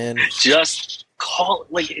 Call in. Just call.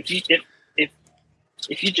 Like, if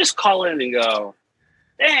you just call in and go,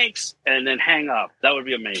 thanks, and then hang up, that would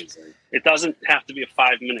be amazing. It doesn't have to be a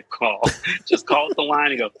 5-minute call. Just call up the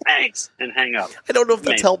line and go, thanks, and hang up. I don't know if that's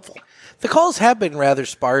Amazing. helpful. The calls have been rather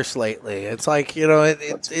sparse lately. It's like,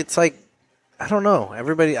 it's like, I don't know. I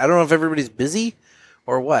don't know if everybody's busy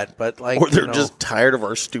or what, but like, Or they're just tired of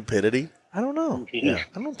our stupidity. I don't know. Yeah.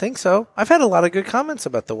 I don't think so. I've had a lot of good comments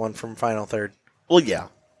about the one from Final Third. Well, yeah.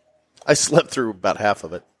 I slept through about half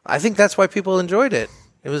of it. I think that's why people enjoyed it.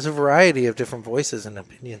 It was a variety of different voices and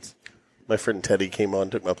opinions. My friend Teddy came on,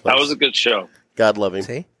 took my place. That was a good show. God love him.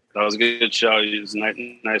 See? That was a good show. It was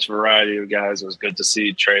a nice variety of guys. It was good to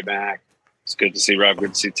see Trey back. It's good to see Rob.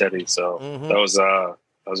 Good to see Teddy. So that was a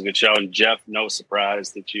good show. And Jeff, no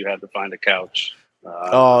surprise that you had to find a couch.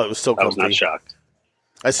 Oh, it was so I was comfy. not shocked.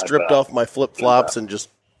 I stripped bet. off my flip-flops and just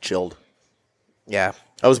chilled. Yeah.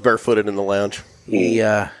 I was barefooted in the lounge. He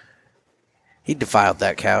defiled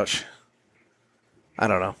that couch. I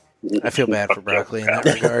don't know. I feel bad for Broccoli in that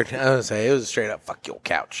regard. I would say it was a straight up fuck your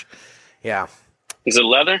couch. Yeah. Is it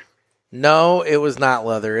leather? No, it was not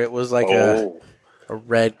leather. It was like Oh. a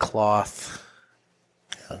red cloth.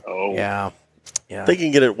 Oh. Yeah. Yeah. They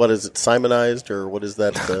can get it. What is it? Simonized or what is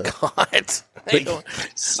that? God.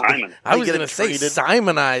 Simon. I was get going it to say treated.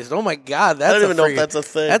 Simonized. Oh my God. That's I don't even know if that's a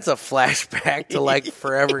thing. That's a flashback to like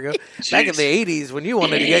forever ago. Back in the 80s when you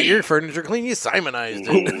wanted to get your furniture clean, you Simonized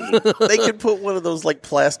it. They could put one of those like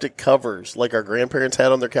plastic covers like our grandparents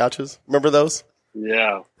had on their couches. Remember those?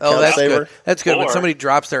 Yeah. Oh, Couch that's saver? good. That's good. When Or- somebody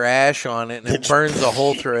drops their ash on it and it burns a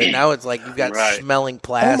hole through it, now it's like you've got Right. smelling Oh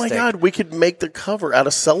plastic. my God, we could make the cover out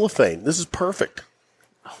of cellophane. This is perfect.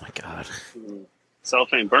 Oh my God.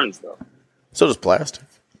 Cellophane burns, though. So does plastic.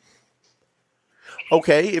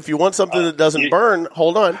 Okay, if you want something that doesn't burn,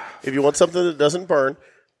 hold on. If you want something that doesn't burn,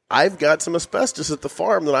 I've got some asbestos at the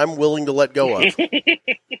farm that I'm willing to let go of.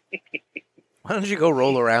 Why don't you go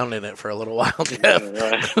roll around in it for a little while, Jeff?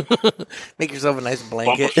 Yeah, right. Make yourself a nice Bump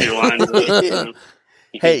a blanket. few lines.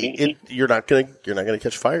 Hey, you're not gonna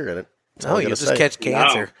catch fire in it. That's all No, I you gotta just say. catch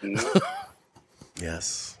cancer. No.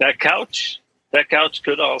 Yes. That couch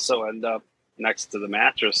could also end up next to the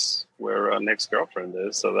mattress where Nick's girlfriend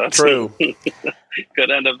is. So that's True.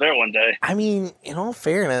 could end up there one day. I mean, in all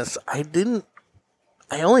fairness, I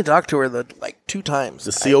only talked to her like 2 times.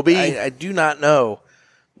 The COB. I do not know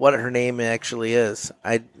what her name actually is.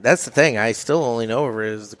 That's the thing. I still only know her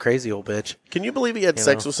as the crazy old bitch. Can you believe he had You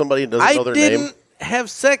sex know. with somebody and doesn't I know their didn't name? have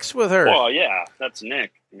sex with her. Well, yeah, that's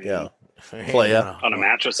Nick. I mean, Yeah. Hey, Playa. on a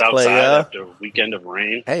mattress outside Playa. after a weekend of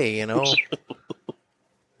rain. Hey,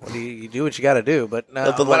 what do you do what you got to do. But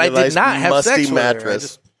Nothing but like I a did nice not have musty sex with her. I mattress.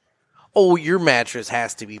 just- your mattress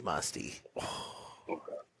has to be musty.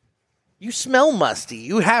 You smell musty.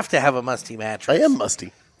 You have to have a musty mattress. I am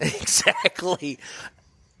musty. Exactly.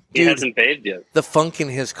 He Dude, hasn't bathed yet. the funk in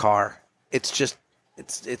his car. It's just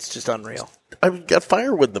unreal. I've got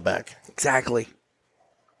firewood in the back. Exactly.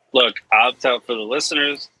 Look, I'll tell for the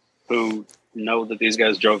listeners who know that these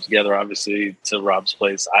guys drove together, obviously, to Rob's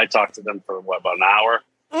place. I talked to them for, about an hour?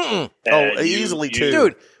 Mm-mm. Easily two.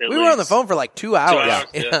 Dude, at we were on the least. phone for like 2 hours. hours,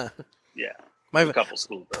 Yeah. Yeah. My A couple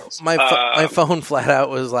schoolgirls. my phone flat out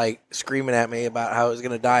was like screaming at me about how it was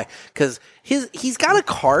going to die because he's got a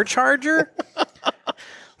car charger.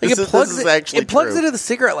 Like This is actually it plugs true. into the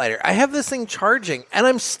cigarette lighter. I have this thing charging, and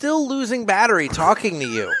I'm still losing battery talking to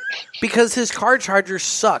you because his car charger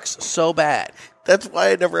sucks so bad. That's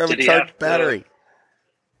why I never have a Did he charged have to- battery.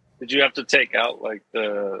 Did you have to take out, like,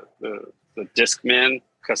 the Discman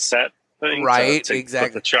cassette thing? Right, to exactly.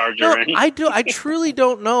 Put the charger No, in? I truly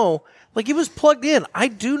don't know. Like, it was plugged in. I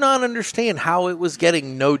do not understand how it was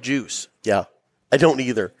getting no juice. Yeah. I don't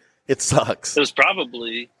either. It sucks. It was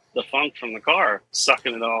probably the funk from the car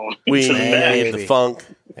sucking it all We into the bag. need Maybe. the funk.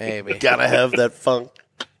 Maybe. Gotta have that funk.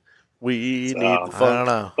 We need the I don't funk.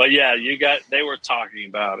 know. But yeah, they were talking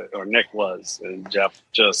about it, or Nick was, and Jeff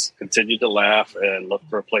just continued to laugh and look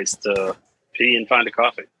for a place to pee and find a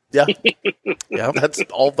coffee. Yeah, Yep. that's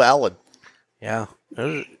all valid. Yeah.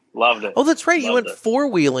 Loved it. Oh, that's right. You Loved went it.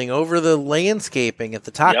 4-wheeling over the landscaping at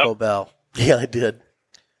the Taco Yep. Bell. Yeah, I did.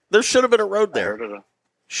 There should have been a road I there. heard of it.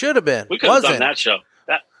 Should have been. We could have Wasn't. done that show.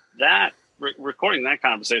 Recording that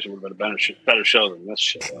conversation would have been a better show than this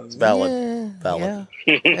show. It's valid. Valid.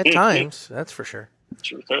 Yeah. At times, that's for sure.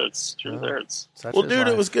 Truth hurts. Truth hurts. Such Well, is dude, life.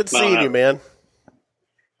 it was good No, seeing no. you, man.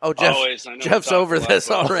 Oh, Jeff. Always. I know we Jeff's talked over a lot this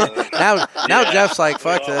about already. that. Now Yeah, Jeff's like, we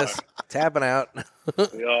fuck all this. Tapping out.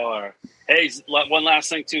 We all are. Hey, one last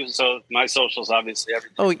thing too. So my socials, obviously,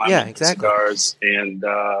 everything. Oh, My yeah, Monthly exactly. Cigars and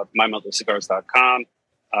mymonthlycigars.com.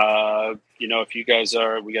 If you guys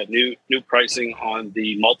we got new pricing on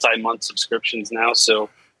the multi-month subscriptions now. So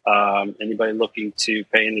anybody looking to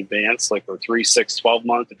pay in advance, like for 3, 6, 12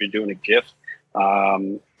 month, if you're doing a gift,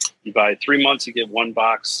 you buy 3 months, you get one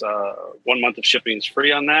box. 1 month of shipping is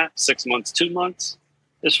free on that. 6 months, 2 months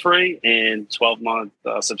is free, and 12-month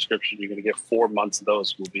subscription, you're going to get 4 months of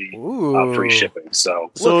those will be Ooh. free shipping.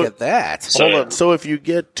 So Look at that. So- Hold on. So if you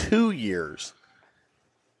get 2 years,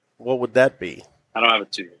 what would that be? I don't have a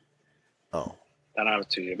 2 year. Oh, I don't have a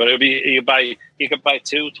 2 year, but it'll be you could buy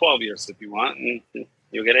 12 years if you want, and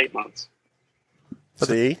you'll get 8 months. But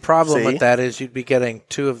see? the problem See? with that is you'd be getting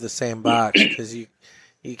 2 of the same box because you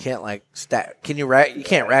can't like stack. Can you rack? You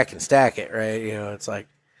can't rack and stack it, right? It's like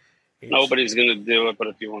Nobody's going to do it, but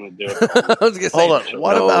if you want to do it, I was gonna say, Hold on.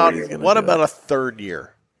 What nobody's gonna about do it. a third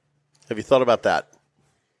year? Have you thought about that?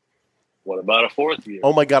 what about a 4th year?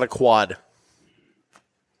 Oh my God, a quad.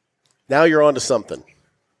 Now you're on to something.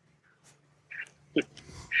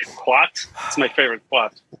 Quat? It's my favorite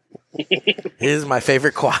quat. Is my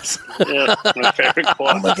favorite quas. Yeah, my favorite Oh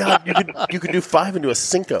quat. my God, you could do 5 into a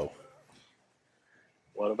Cinco.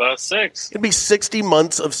 What about 6? It'd be 60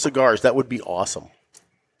 months of cigars. That would be awesome.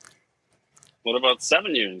 What about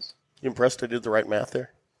 7 years? You impressed I did the right math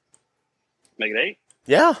there? Make it 8?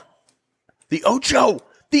 Yeah. The Ocho.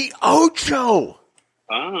 The Ocho.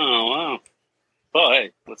 Oh, wow. Well,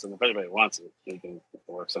 hey, listen, if anybody wants it, we can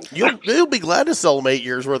work something. You'll be glad to sell them 8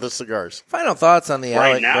 years worth of cigars. Final thoughts on the Right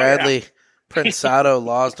Alec now, Bradley Prensado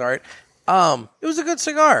Lost Art. It was a good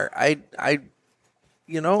cigar. I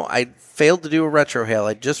failed to do a retrohale.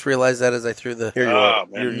 I just realized that as I threw the Here you Oh, are.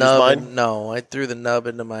 man. Use nub. mine. I threw the nub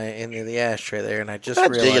into the ashtray there, and I just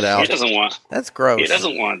Dig realized it out. He doesn't want. that's gross. He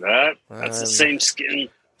doesn't want that. That's the same skin.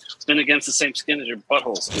 It's been against the same skin as your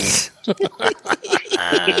butthole skin.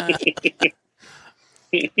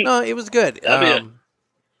 No, it was good. That'd be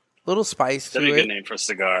Little spice to That'd be a good it. name for a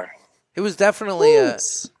cigar. It was definitely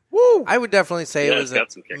Woo. I would definitely say Yeah, it it's was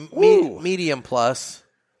got some kick. medium plus.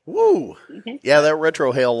 Woo. Yeah, that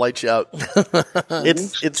retrohale lights you out.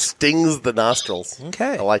 It stings the nostrils.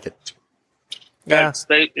 Okay. I like it. Yeah.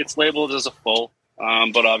 It's labeled as a full,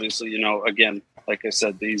 but obviously, again, like I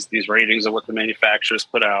said, these ratings are what the manufacturers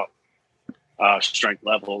put out, strength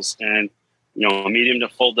levels, and a medium to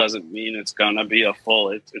full doesn't mean it's gonna be a full.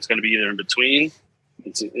 It's gonna be either in between.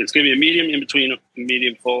 It's gonna be a medium in between a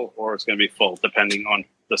medium full, or it's gonna be full, depending on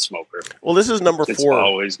the smoker. Well, this is number 4. It's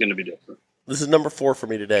always gonna be different. This is number 4 for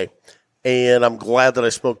me today. And I'm glad that I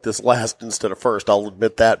smoked this last instead of first. I'll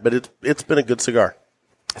admit that. But it's been a good cigar.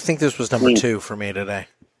 I think this was number 2 for me today.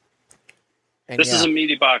 And This is a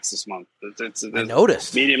meaty box this month. It's I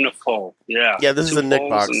noticed. medium to full. Yeah. Yeah, this is a Nick fulls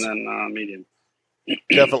box. and then medium.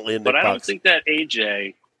 Definitely a Nick But I don't box. think that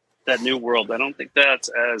AJ, that New World, I don't think that's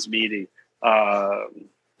as meaty.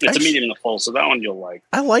 It's a medium to full, so that one you'll like.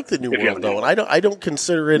 I like the New If you World, haven't though, had and I don't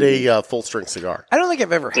consider it a full-strength cigar. I don't think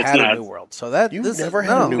I've ever It's had a not. New World, so that You've this is- never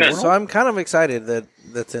had a New no, World? So I'm kind of excited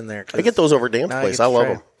that's in there. 'cause I get those over Dan's now place. get I to love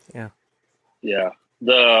try them. Yeah.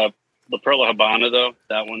 Yeah. The Perla Habana, though,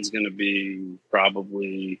 that one's going to be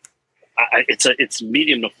probably... it's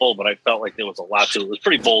medium to full, but I felt like there was a lot to it. It was a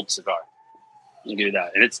pretty bold cigar. I'll give you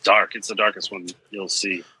that. And it's dark. It's the darkest one you'll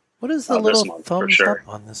see. What is the this little month, for thumbs sure. up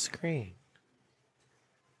on the screen?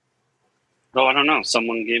 Oh, I don't know.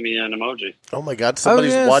 Someone gave me an emoji. Oh, my God. I Somebody's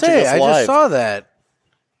was gonna watching say, us I live. just saw that.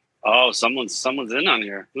 Oh, someone's in on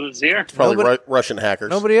here. Who's here? Probably Nobody- Russian hackers.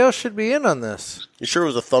 Nobody else should be in on this. You sure it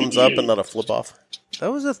was a thumbs up and not a flip off?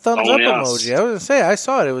 That was a thumbs Oh, up yes. emoji. I was gonna say I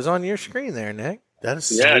saw it. It was on your screen there, Nick. That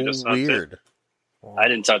is Yeah, I so just saw it, too. weird. I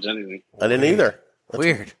didn't touch anything. I didn't either.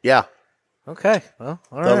 Weird. Yeah. Okay. Well,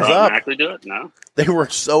 all Thumbs right. up. Automatically do it? No. They were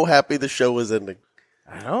so happy the show was ending.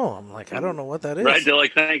 I know. I'm like, I don't know what that is. Right? They're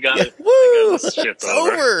like, thank God. Yeah. Thank God Woo! this shit's It's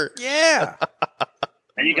over. over. Yeah.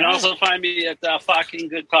 And you can also find me at Fucking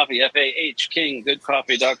Good Coffee,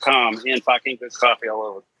 FAHKingGoodCoffee.com, and Fucking Good Coffee all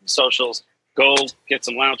over the socials. Go get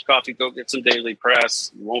some lounge coffee. Go get some daily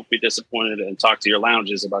press. You won't be disappointed, and talk to your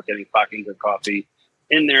lounges about getting Fucking Good Coffee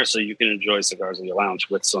in there so you can enjoy cigars in your lounge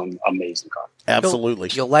with some amazing coffee. Absolutely.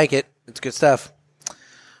 You'll like it. It's good stuff. love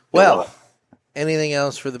Well, anything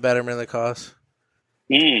else for the betterment of the cause?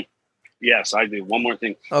 Yes, I do. One more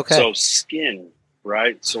thing. Okay. So skin,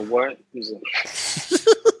 right? So what is it?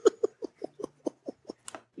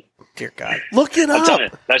 Dear God. Look it I'm up. telling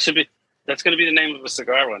you, that's going to be the name of a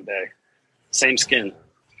cigar one day. Same skin.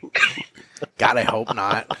 God, I hope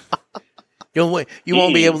not. You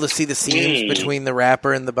won't be able to see the seams between the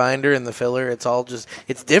wrapper and the binder and the filler. It's all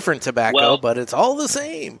it's different tobacco, Well- but it's all the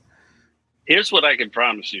same. Here's what I can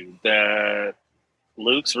promise you, that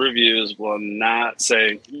Luke's reviews will not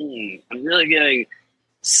say, I'm really getting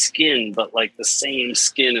skin, but like the same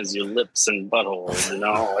skin as your lips and butthole, you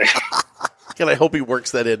know? Like, And I hope he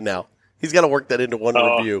works that in now. He's got to work that into one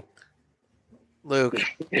review. Luke,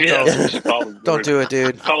 yeah, that's what we should call it. don't do it,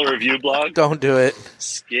 dude. Call a review blog. Don't do it.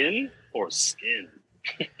 Skin or skin?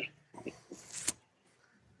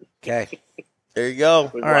 Okay. There you go.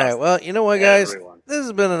 We've All right. lost Well, you know what, guys? everyone. This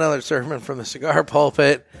has been another sermon from the cigar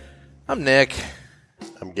pulpit. I'm Nick.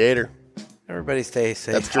 I'm Gator. Everybody stay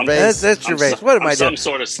safe. That's Gervais. That's Gervais. What am I Some doing?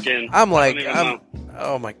 sort of skin. I'm I like, don't even know.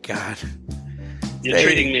 oh my God. You're Stay-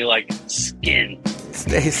 treating me like skin.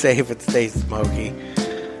 Stay safe and stay smoky.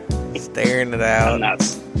 Staring it out.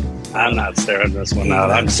 I'm not staring this one out.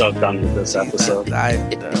 I'm so done with this episode. I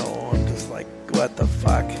know. I'm just like, what the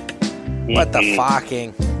fuck? What the Mm-mm.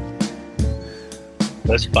 fucking?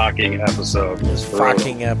 This fucking episode. This brutal.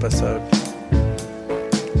 fucking episode.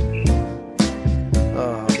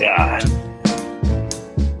 Oh, God.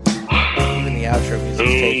 even the outro music's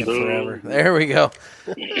taking forever. There we go.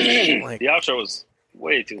 Like, The outro was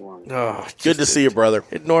way too long. oh, Good to see you, brother.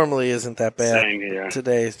 It normally isn't that bad. Same here.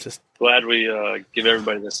 Today is just Glad we give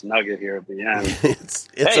everybody this nugget here at the end. It's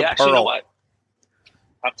Hey, a actually, you know pearl. what?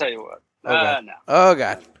 I'll tell you what. Okay. No, oh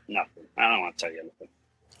God. nothing. I don't want to tell you anything.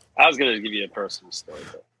 I was going to give you a personal story,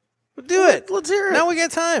 but Do it. Let's hear it. Now we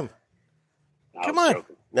got time. I Come was on.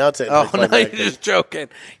 joking. Now it's Oh, no, you're just joking.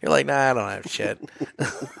 You're like, nah, I don't have shit.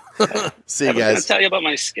 See I you was going to guys tell you about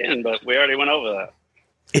my skin, but we already went over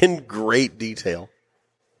that. in great detail.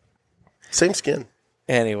 Same skin.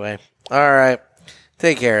 Anyway. All right.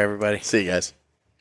 Take care, everybody. See you guys.